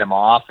or bite them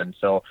off. And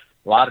so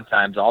a lot of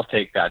times I'll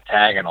take that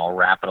tag and I'll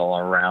wrap it all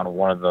around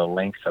one of the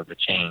links of the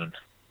chain.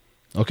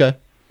 Okay.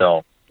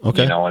 So,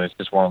 and it's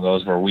just one of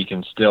those where we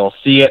can still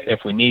see it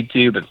if we need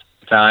to, but at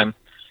the time,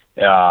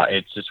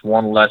 it's just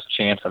one less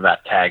chance of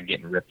that tag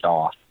getting ripped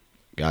off.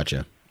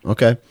 Gotcha.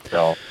 Okay.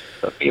 So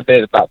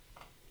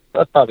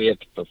that's probably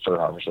it for fur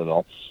harvester,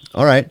 though.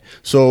 All right.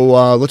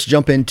 So let's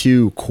jump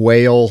into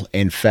quail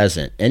and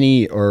pheasant.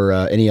 Any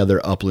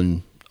other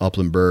upland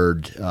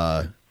bird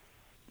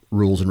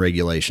rules and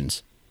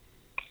regulations?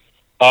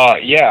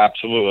 Yeah,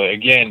 absolutely.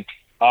 Again,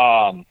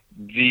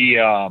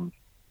 the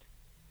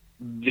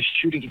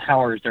shooting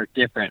hours are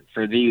different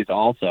for these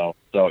also.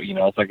 So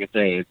it's like I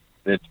say,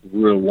 it's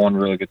one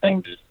really good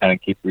thing to just kind of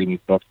keep reading these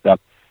books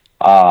up.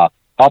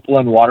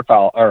 Upland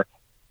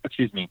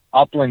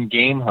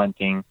game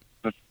hunting,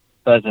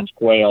 pheasants,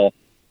 quail.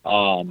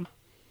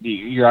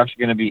 You're actually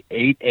going to be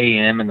 8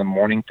 a.m. in the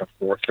morning to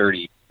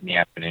 4:30 in the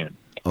afternoon.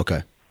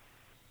 Okay.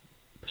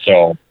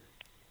 So,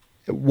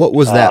 what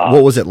was that?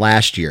 What was it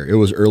last year? It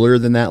was earlier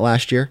than that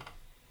last year?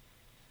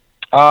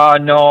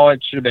 No,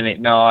 it should have been 8.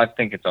 No, I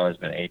think it's always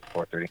been 8 to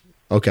 4:30.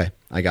 Okay,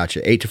 I got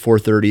you. 8 to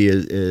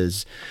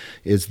 4:30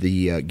 is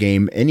the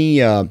game.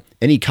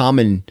 Any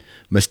common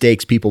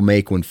mistakes people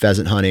make when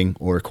pheasant hunting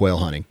or quail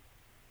hunting?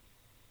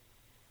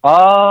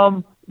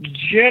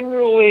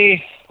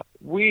 Generally,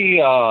 we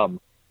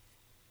don't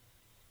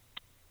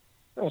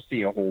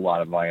see a whole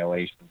lot of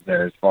violations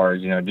there, as far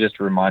as just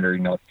a reminder.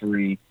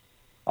 3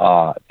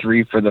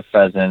 for the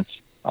pheasants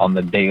on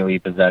the daily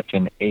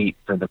possession, 8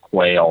 for the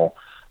quail.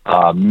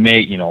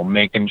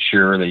 Making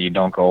sure that you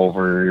don't go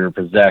over your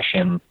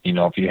possession.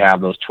 If you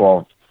have those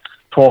 12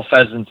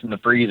 pheasants in the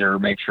freezer,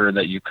 make sure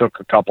that you cook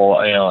a couple.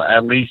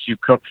 At least you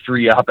cook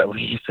 3 up at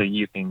least, so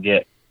you can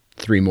get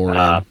 3 more.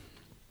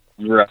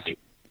 Right.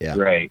 Yeah.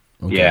 Right.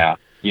 Okay. Yeah.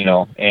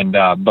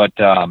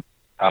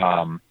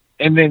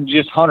 and then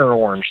just hunter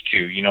orange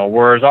too,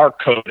 whereas our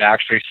code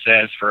actually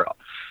says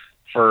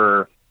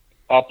for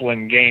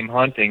upland game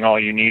hunting, all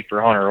you need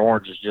for hunter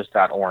orange is just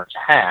that orange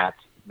hat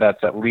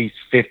that's at least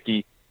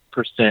 50%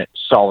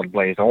 solid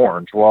blaze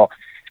orange. Well,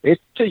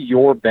 it's to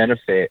your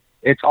benefit.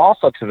 It's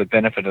also to the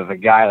benefit of the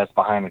guy that's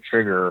behind the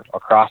trigger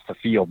across the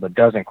field that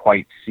doesn't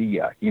quite see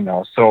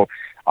you, So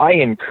I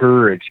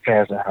encourage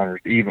pheasant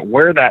hunters to even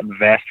wear that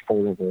vest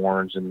full of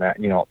orange and that,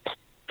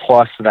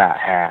 plus that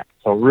hat.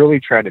 So really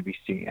try to be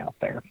seen out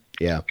there.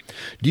 Yeah.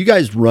 Do you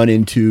guys run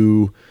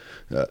into,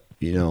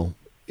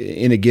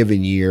 in a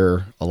given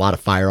year, a lot of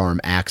firearm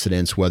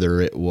accidents,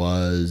 whether it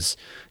was,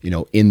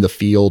 in the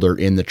field or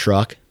in the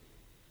truck?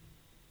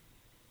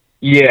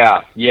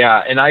 Yeah.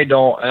 And I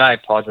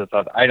apologize,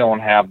 I don't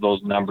have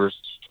those numbers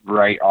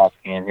right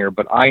offhand here,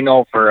 but I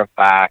know for a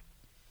fact,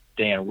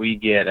 Dan, we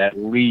get at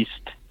least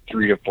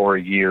 3 to 4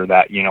 a year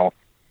that,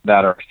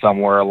 that are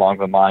somewhere along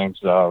the lines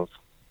of,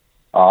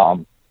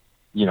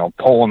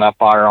 pulling that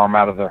firearm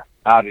out of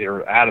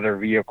their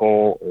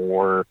vehicle,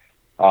 or,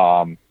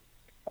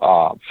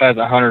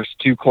 pheasant hunters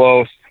too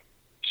close,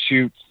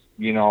 shoots,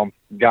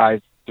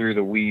 guys through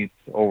the weeds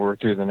over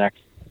through the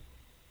next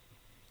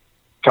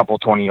couple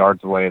 20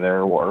 yards away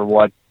there, or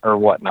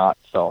whatnot.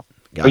 So,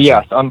 gotcha. But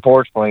yes,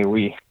 unfortunately,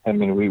 we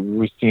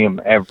see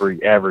them every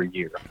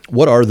year.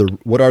 What are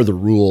the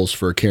rules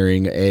for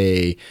carrying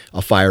a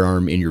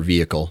firearm in your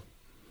vehicle?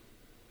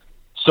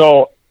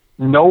 So,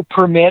 no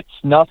permits,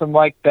 nothing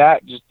like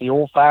that. Just the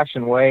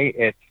old-fashioned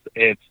way.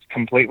 It's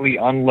completely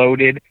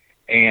unloaded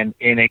and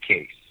in a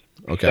case,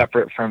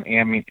 separate from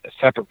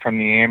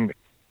the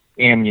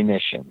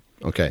ammunition.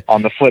 Okay.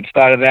 On the flip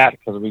side of that,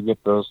 because we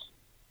get those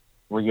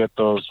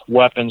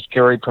weapons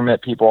carry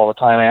permit people all the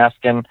time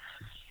asking.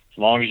 As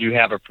long as you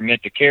have a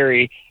permit to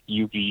carry,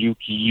 you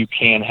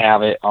can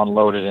have it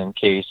loaded and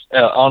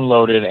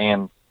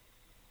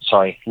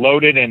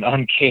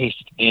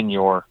uncased in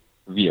your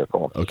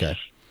vehicle. Okay.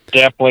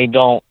 Definitely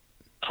don't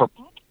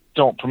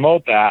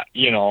promote that.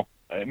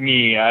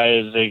 Me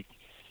as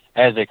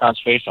a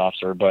conservation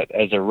officer, but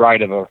as a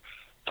right of a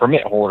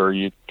permit holder,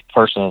 the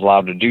person is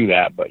allowed to do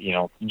that. But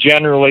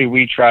generally,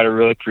 we try to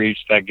really preach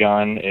that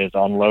gun is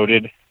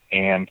unloaded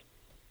and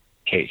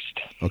cased.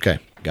 Okay,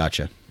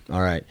 gotcha.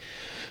 All right.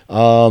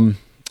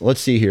 Let's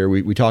see here.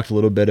 We talked a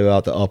little bit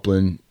about the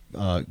upland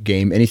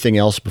game. Anything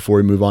else before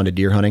we move on to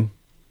deer hunting?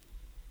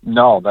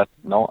 No,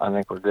 I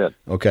think we're good.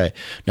 Okay.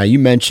 Now you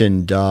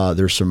mentioned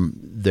there's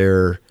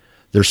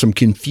some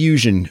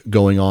confusion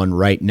going on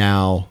right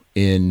now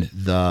in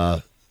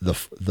the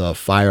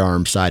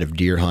firearm side of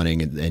deer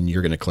hunting, and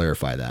you're going to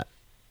clarify that.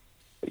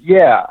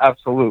 Yeah,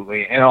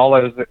 absolutely. And all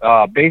those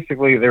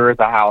basically there is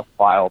a House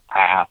file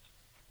passed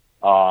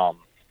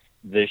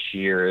this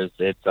year.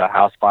 It's a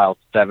House File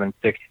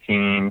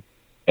 716,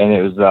 and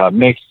it was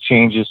makes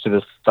changes to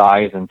the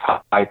size and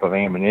type of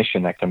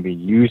ammunition that can be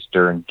used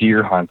during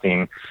deer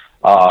hunting.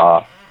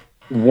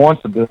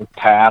 Once the bill is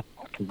passed,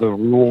 the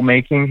rule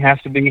making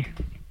has to be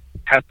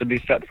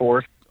set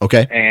forth.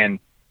 Okay. And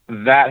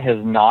that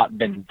has not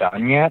been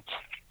done yet.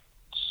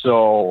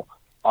 So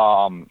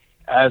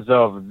as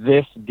of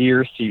this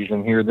deer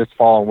season here, this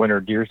fall and winter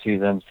deer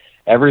season,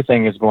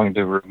 everything is going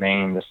to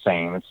remain the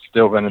same. It's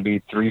still going to be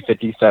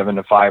 357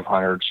 to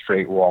 500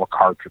 straight wall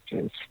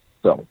cartridges.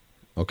 So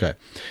okay,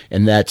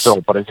 and that's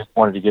but I just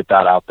wanted to get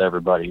that out to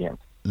everybody.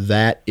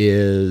 That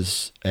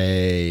is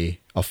a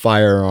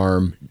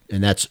firearm,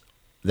 and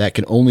that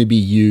can only be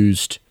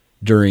used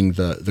during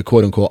the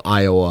quote unquote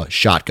Iowa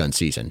shotgun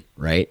season,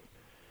 right?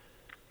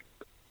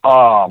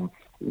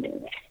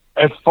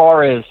 As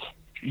far as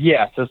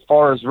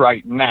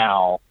right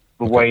now,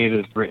 the way it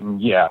is written,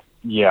 yeah.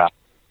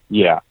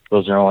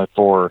 Those are only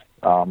for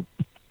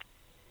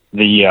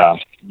the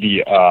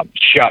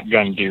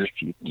shotgun deer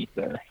seasons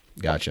there.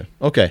 Gotcha.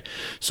 Okay.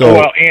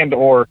 So and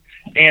or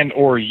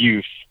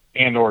youth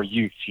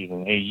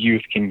season. A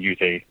youth can use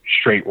a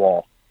straight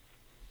wall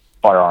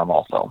firearm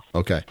also.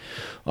 Okay.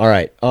 All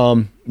right.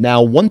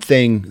 Now one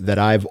thing that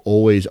I've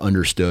always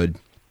understood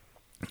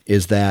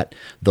is that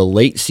the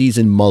late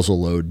season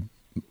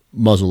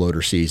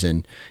muzzleloader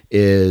season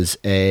is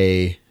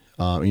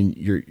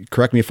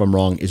correct me if I'm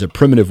wrong, is a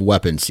primitive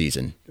weapon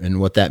season. And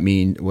what I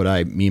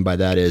mean by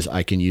that is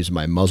I can use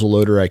my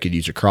muzzleloader, I could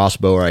use a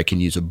crossbow, or I can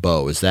use a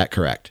bow. Is that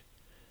correct?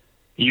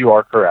 You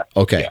are correct.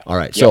 Okay. Yeah. All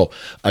right. Yep. So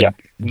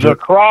the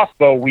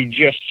crossbow, we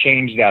just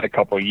changed that a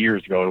couple of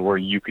years ago to where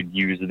you could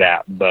use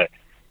that, but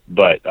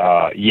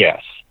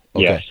yes,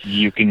 okay. Yes,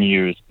 you can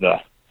use the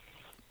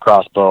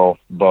crossbow,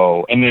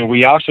 bow. And then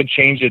we also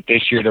changed it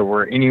this year to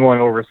where anyone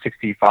over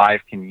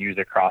 65 can use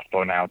a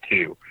crossbow now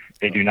too.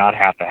 They do not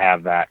have to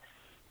have that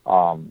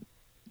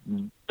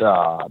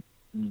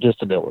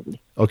disability.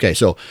 Okay,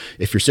 so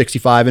if you're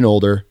 65 and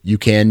older, you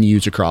can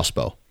use a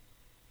crossbow.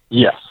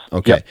 Yes.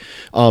 Okay.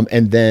 Yep.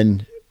 And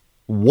then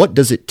what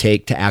does it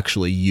take to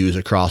actually use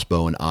a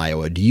crossbow in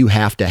Iowa? Do you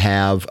have to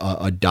have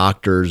a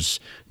doctor's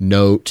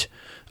note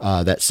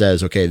that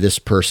says, okay, this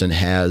person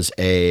has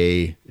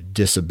a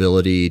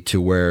disability to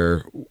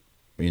where,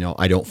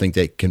 I don't think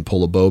they can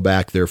pull a bow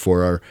back,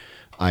 therefore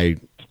I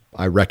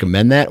I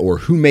recommend that, or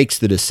who makes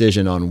the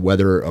decision on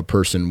whether a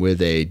person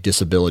with a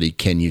disability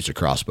can use a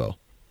crossbow?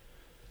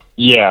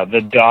 Yeah,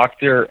 the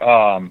doctor.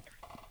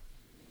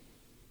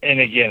 And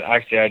again,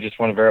 actually, I just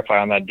want to verify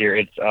on that deer.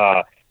 It's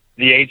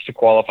the age to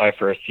qualify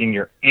for a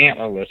senior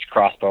antlerless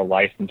crossbow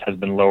license has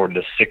been lowered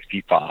to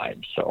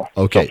 65. So,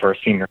 okay. So for a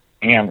senior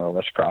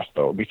antlerless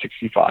crossbow, it would be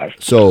 65.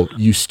 So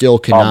you still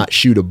cannot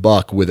shoot a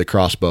buck with a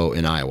crossbow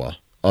in Iowa,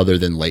 other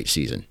than late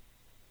season.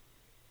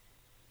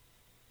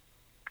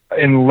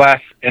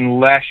 Unless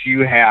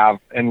you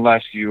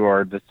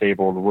are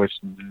disabled, which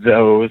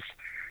those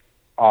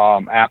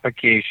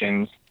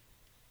applications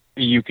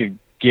you could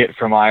get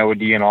from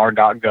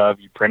IowaDNR.gov.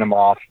 You print them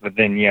off, but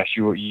then yes,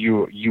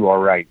 you are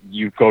right.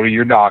 You go to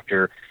your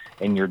doctor,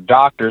 and your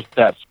doctor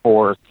sets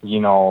forth.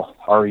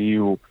 Are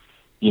you,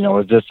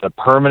 is this a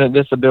permanent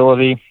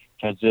disability?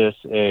 Is this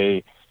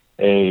a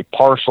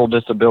partial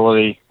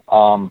disability?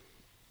 And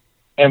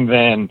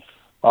then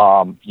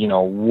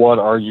what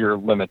are your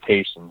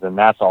limitations? And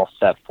that's all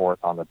set forth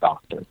on the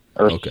doctor,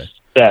 or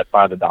set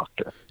by the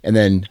doctor. And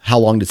then how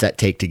long does that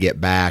take to get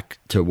back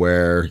to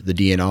where the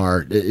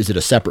DNR, is it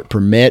a separate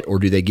permit, or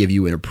do they give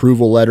you an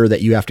approval letter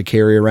that you have to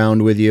carry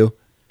around with you?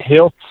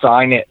 He'll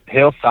sign it.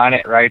 He'll sign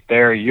it right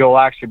there. You'll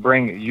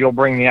bring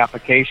the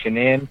application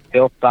in.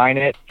 He'll sign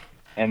it,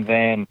 and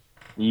then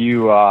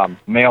you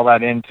mail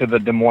that into the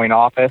Des Moines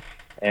office.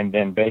 And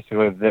then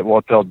basically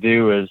what they'll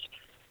do is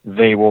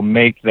they will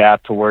make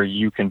that to where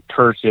you can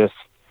purchase,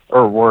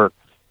 or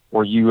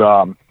where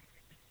you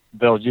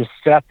they'll just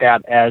set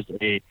that as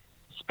a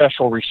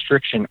special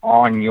restriction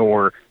on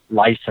your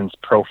license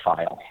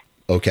profile.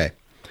 Okay.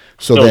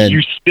 So then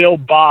you still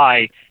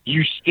buy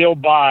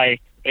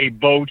a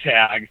bow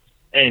tag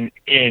and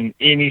in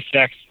any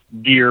sex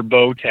deer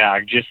bow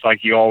tag, just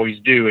like you always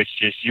do. It's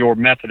just your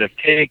method of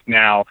take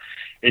now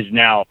is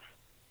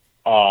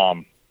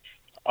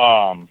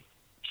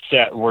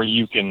set where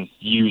you can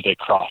use a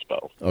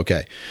crossbow.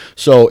 Okay.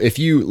 So if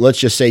let's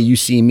just say you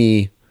see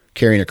me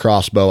carrying a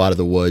crossbow out of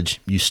the woods,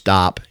 you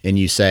stop and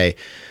you say,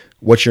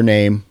 "What's your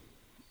name?"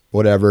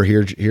 Whatever,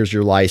 here's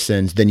your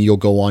license. Then you'll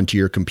go onto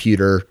your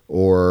computer,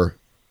 or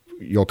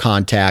you'll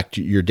contact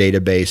your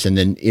database, and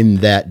then in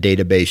that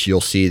database you'll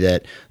see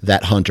that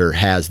hunter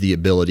has the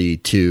ability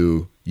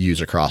to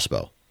use a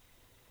crossbow.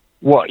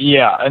 Well,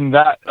 yeah, and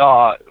that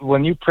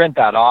when you print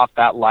that off,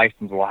 that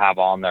license will have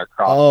on there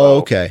crossbow. Oh,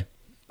 okay.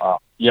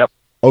 Yep.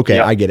 Okay,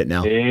 yep. I get it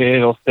now.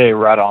 It'll stay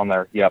right on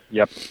there.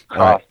 Yep.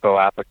 Crossbow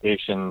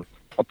application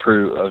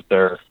approved of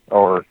there,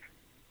 or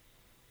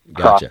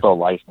Gotcha. Crossbow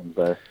license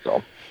there.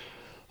 So.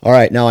 All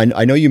right. Now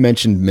I know you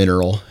mentioned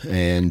mineral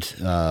and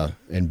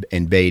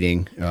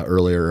baiting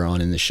earlier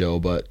on in the show,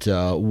 but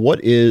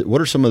what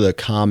are some of the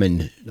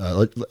common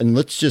and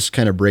let's just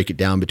kind of break it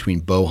down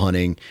between bow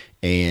hunting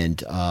and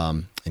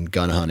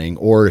gun hunting,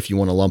 or if you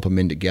want to lump them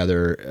in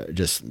together,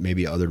 just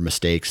maybe other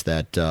mistakes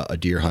that a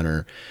deer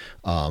hunter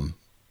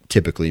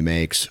typically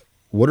makes.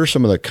 What are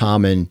some of the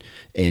common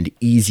and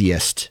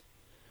easiest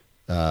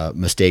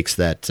mistakes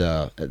that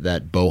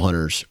bow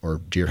hunters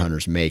or deer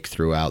hunters make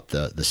throughout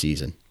the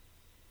season?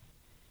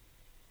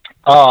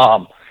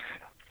 Again,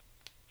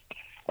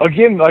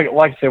 like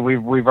I said,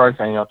 we've already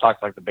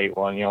talked like the bait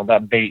one.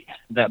 That bait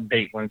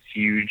one's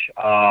huge.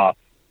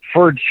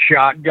 For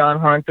shotgun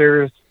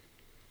hunters,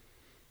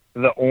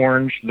 the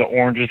orange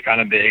is kind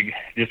of big.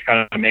 Just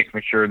kind of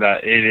making sure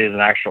that it is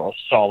an actual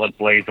solid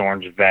blaze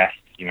orange vest,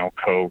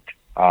 coat,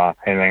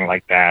 anything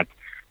like that.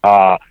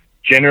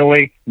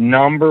 Generally,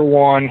 number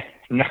one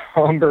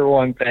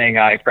thing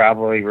I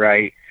probably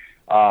write,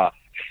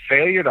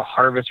 failure to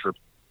harvest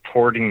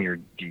reporting your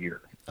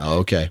deer. Oh,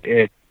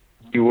 okay.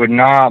 You would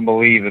not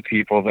believe the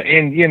people that,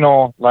 and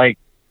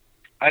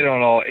I don't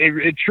know,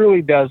 it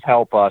truly does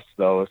help us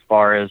though, as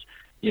far as,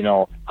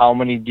 how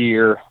many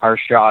deer are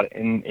shot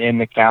in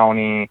the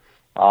county.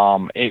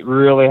 It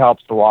really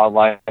helps the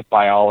wildlife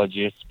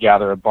biologists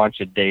gather a bunch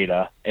of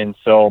data. And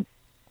so,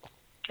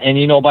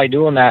 by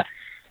doing that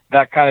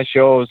kind of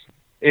shows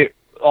it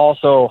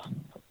also,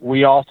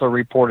 we also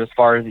report as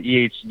far as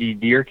EHD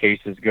deer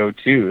cases go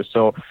too.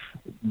 So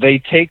they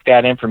take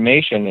that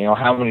information,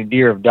 how many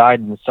deer have died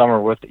in the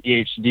summer with the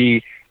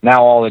EHD,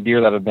 now all the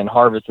deer that have been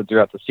harvested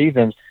throughout the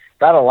seasons,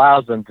 that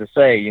allows them to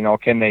say,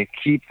 can they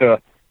keep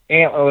the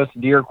antlerless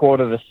deer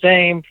quota the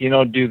same?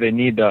 Do they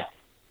need to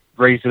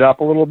raise it up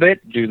a little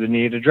bit? Do they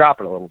need to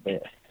drop it a little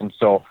bit? And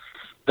so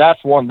that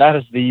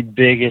is the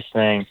biggest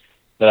thing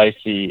that I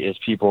see is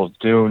people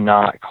do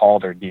not call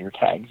their deer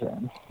tags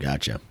in.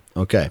 Gotcha.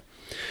 Okay.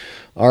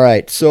 All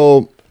right.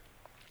 So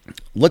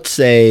let's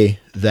say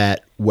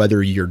that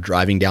whether you're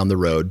driving down the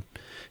road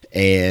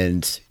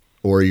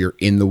or you're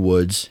in the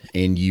woods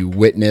and you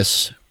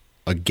witness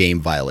a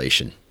game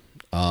violation,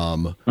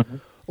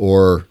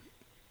 or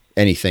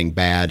anything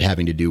bad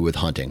having to do with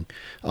hunting,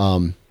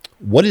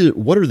 what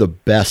are the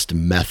best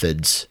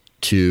methods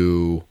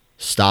to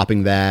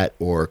stopping that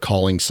or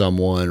calling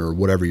someone, or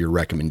whatever your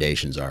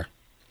recommendations are?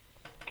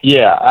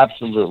 Yeah,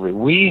 absolutely.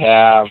 We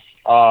have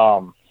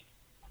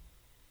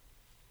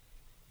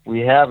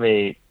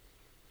a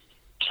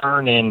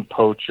turn in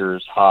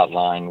poachers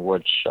hotline,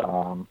 which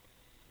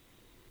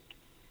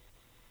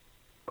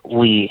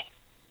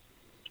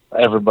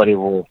everybody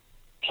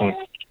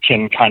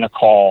can kind of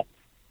call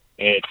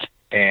it,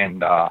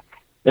 and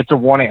it's a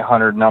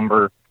 1-800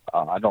 number.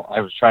 I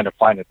was trying to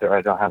find it there.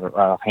 I don't have it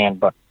right offhand,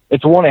 but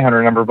it's a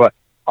 1-800 number. But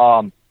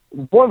one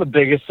of the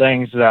biggest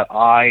things that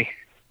I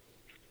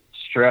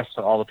stress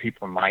to all the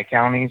people in my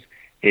counties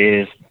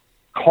is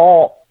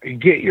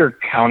get your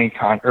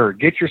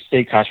get your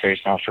state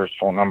conservation officer's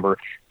phone number,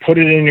 put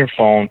it in your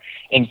phone,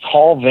 and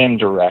call them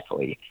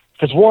directly.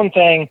 Because one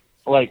thing,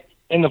 like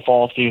in the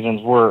fall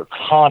seasons, we're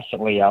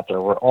constantly out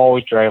there. We're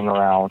always driving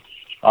around.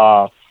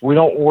 We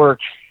don't work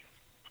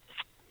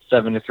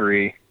 7 to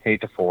 3,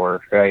 8 to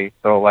 4, right?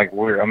 So like a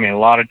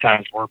lot of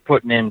times we're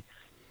putting in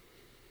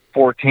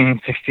 14,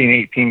 16,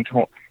 18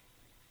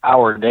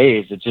 hour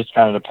days. It just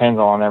kind of depends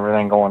on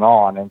everything going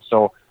on. And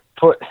so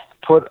put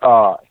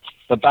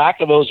the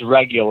back of those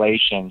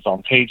regulations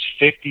on page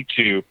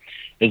 52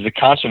 is the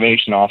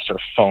conservation officer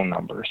phone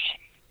numbers.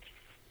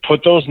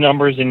 Put those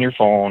numbers in your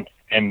phone,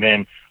 and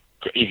then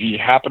if you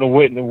happen to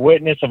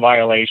witness a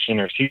violation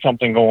or see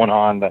something going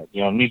on that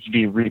needs to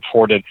be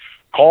reported,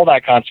 call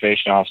that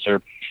conservation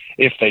officer.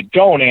 If they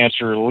don't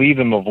answer, leave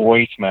them a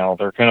voicemail.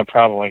 They're going to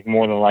probably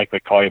more than likely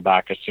call you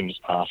back as soon as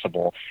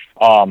possible.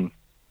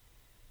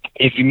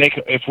 If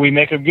we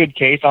make a good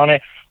case on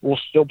it, we'll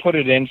still put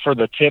it in for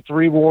the tip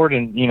reward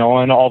and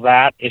and all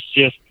that. It's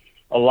just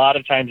a lot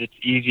of times it's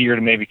easier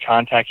to maybe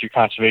contact your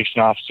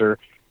conservation officer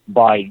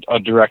by a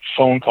direct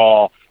phone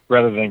call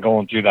rather than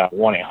going through that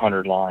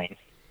 1-800 line.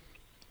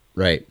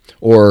 Right.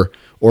 Or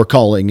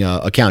calling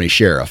a county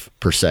sheriff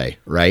per se,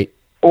 right?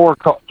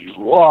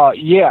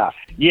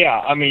 Yeah.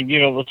 I mean,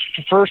 the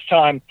first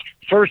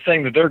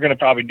thing that they're going to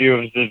probably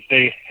do is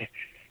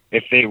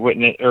if they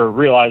witness or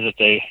realize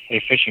that a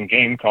fish and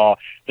game call,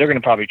 they're going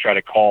to probably try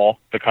to call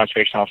the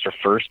conservation officer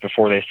first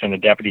before they send a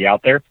deputy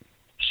out there.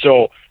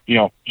 So,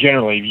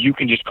 generally you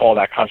can just call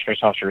that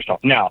conservation officer yourself.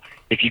 Now,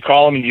 if you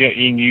call them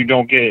and you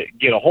don't get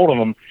a hold of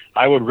them,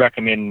 I would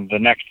recommend the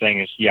next thing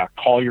is,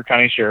 call your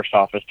county sheriff's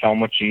office, tell them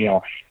what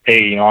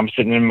hey, I'm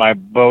sitting in my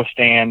bow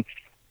stand,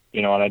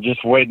 and I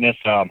just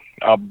witnessed a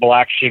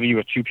black Chevy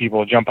with 2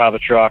 people jump out of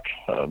the truck.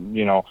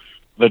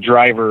 The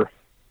driver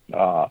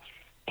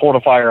pulled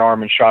a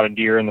firearm and shot a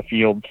deer in the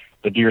field.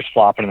 The deer's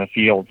flopping in the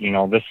field.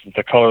 This is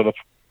the color of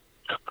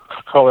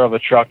the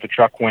truck. The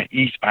truck went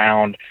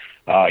eastbound.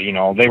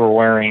 They were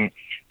wearing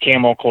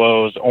camo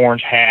clothes,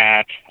 orange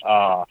hat,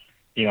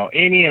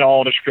 any and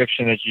all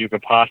description that you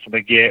could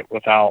possibly get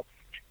without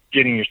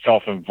getting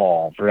yourself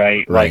involved,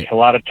 right? Like a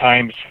lot of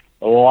times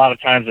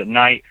at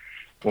night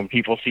when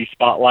people see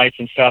spotlights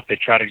and stuff, they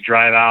try to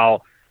drive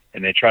out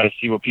and they try to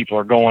see what people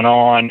are going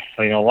on.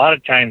 So, a lot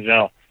of times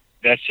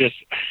that's just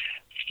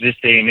this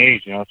day and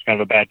age, it's kind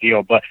of a bad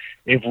deal. But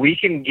if we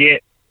can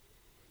get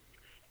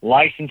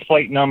license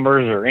plate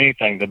numbers or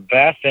anything, the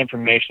best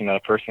information that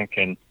a person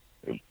can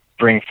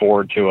bring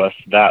forward to us,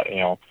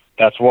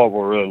 that's what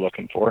we're really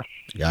looking for.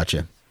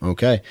 Gotcha.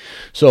 Okay.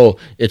 So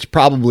it's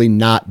probably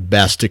not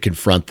best to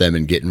confront them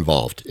and get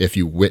involved if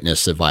you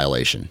witness a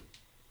violation.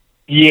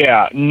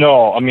 Yeah,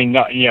 no, I mean,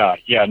 no,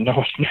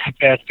 it's not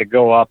best to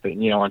go up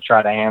and, and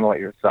try to handle it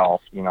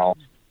yourself.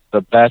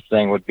 The best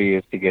thing would be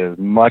is to get as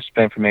much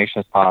information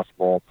as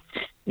possible.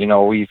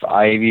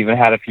 I've even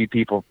had a few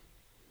people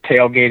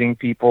tailgating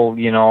people,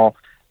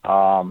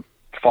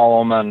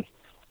 following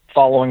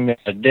them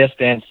a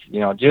distance.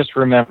 Just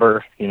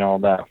remember,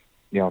 that,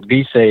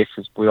 be safe,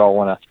 as we all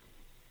want to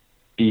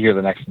be here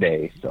the next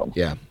day. So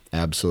yeah,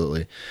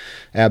 absolutely.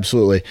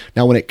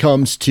 Now, when it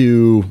comes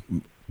to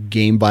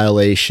game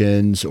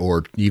violations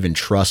or even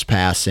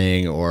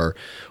trespassing or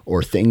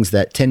things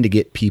that tend to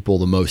get people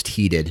the most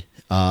heated,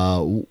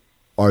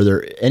 are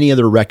there any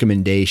other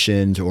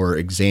recommendations or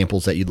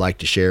examples that you'd like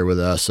to share with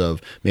us of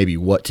maybe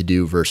what to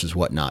do versus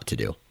what not to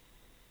do?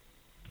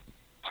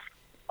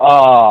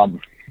 As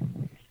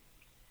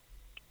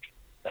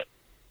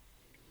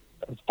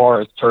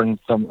far as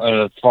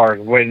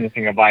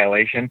witnessing a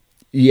violation.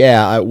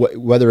 Yeah,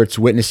 whether it's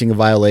witnessing a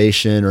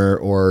violation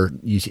or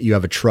you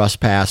have a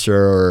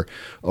trespasser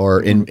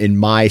or in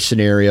my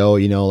scenario,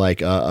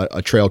 like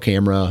a trail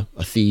camera,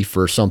 a thief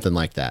or something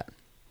like that.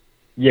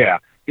 Yeah,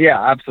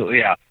 absolutely.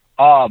 Yeah.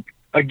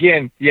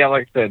 Again,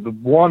 like I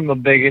said, one of the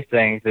biggest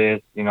things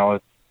is,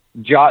 is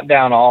jot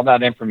down all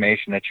that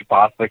information that you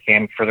possibly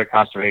can for the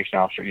conservation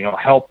officer.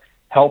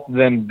 Help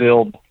them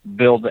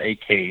build a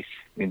case.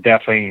 And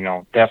definitely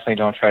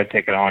don't try to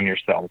take it on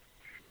yourself.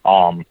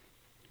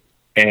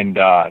 And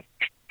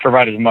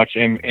provide as much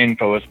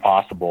info as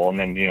possible, and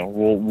then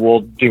we'll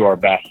do our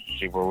best to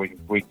see where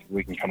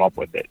we can come up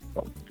with it.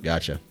 So.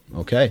 Gotcha.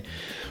 Okay.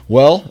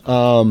 Well,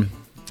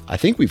 I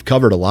think we've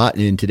covered a lot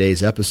in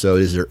today's episode.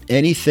 Is there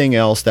anything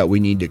else that we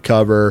need to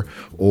cover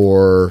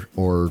or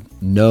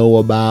know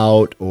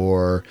about,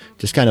 or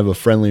just kind of a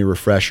friendly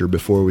refresher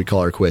before we call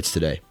our quits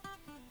today?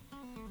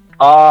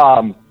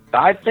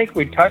 I think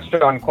we touched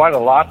on quite a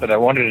lot that I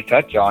wanted to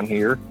touch on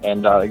here.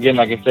 And again,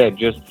 like I said,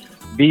 just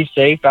be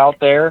safe out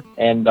there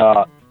and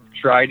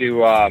try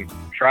to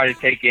try to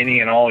take any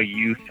and all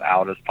youth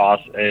out as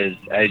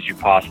you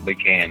possibly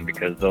can,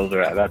 because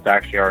that's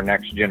actually our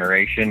next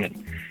generation.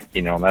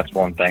 And that's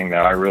one thing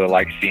that I really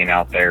like seeing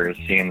out there, is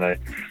seeing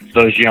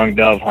those young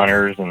dove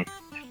hunters and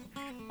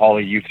all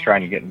the youth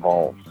trying to get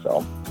involved.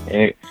 So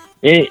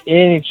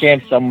any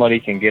chance somebody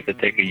can get to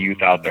take a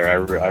youth out there,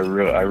 I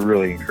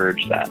really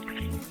encourage that.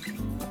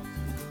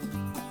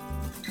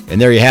 And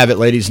there you have it,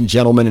 ladies and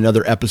gentlemen,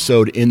 another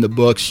episode in the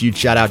books. Huge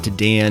shout out to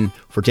Dan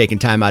for taking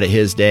time out of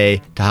his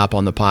day to hop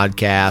on the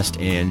podcast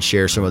and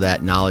share some of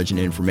that knowledge and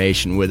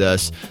information with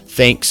us.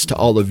 Thanks to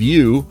all of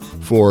you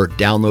for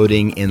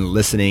downloading and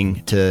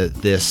listening to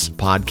this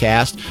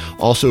podcast.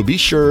 Also, be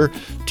sure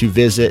to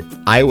visit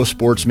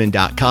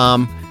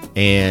iowasportsman.com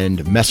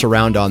and mess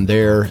around on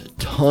there.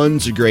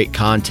 Tons of great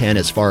content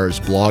as far as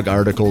blog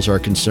articles are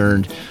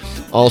concerned.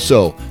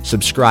 Also,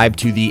 subscribe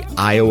to the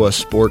Iowa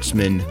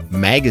Sportsman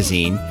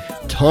magazine.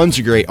 Tons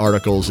of great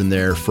articles in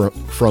there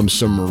from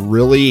some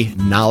really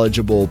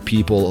knowledgeable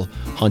people,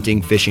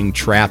 hunting, fishing,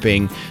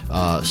 trapping,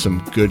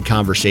 some good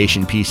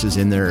conversation pieces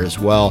in there as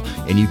well.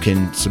 And you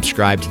can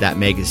subscribe to that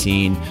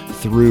magazine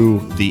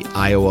through the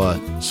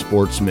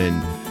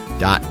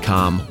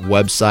iowasportsman.com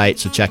website.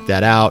 So check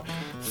that out.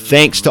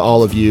 Thanks to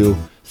all of you.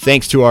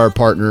 Thanks to our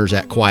partners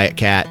at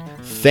QuietKat.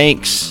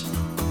 Thanks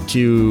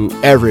to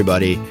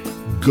everybody.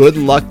 Good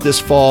luck this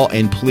fall,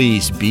 and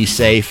please be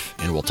safe,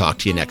 and we'll talk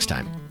to you next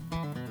time.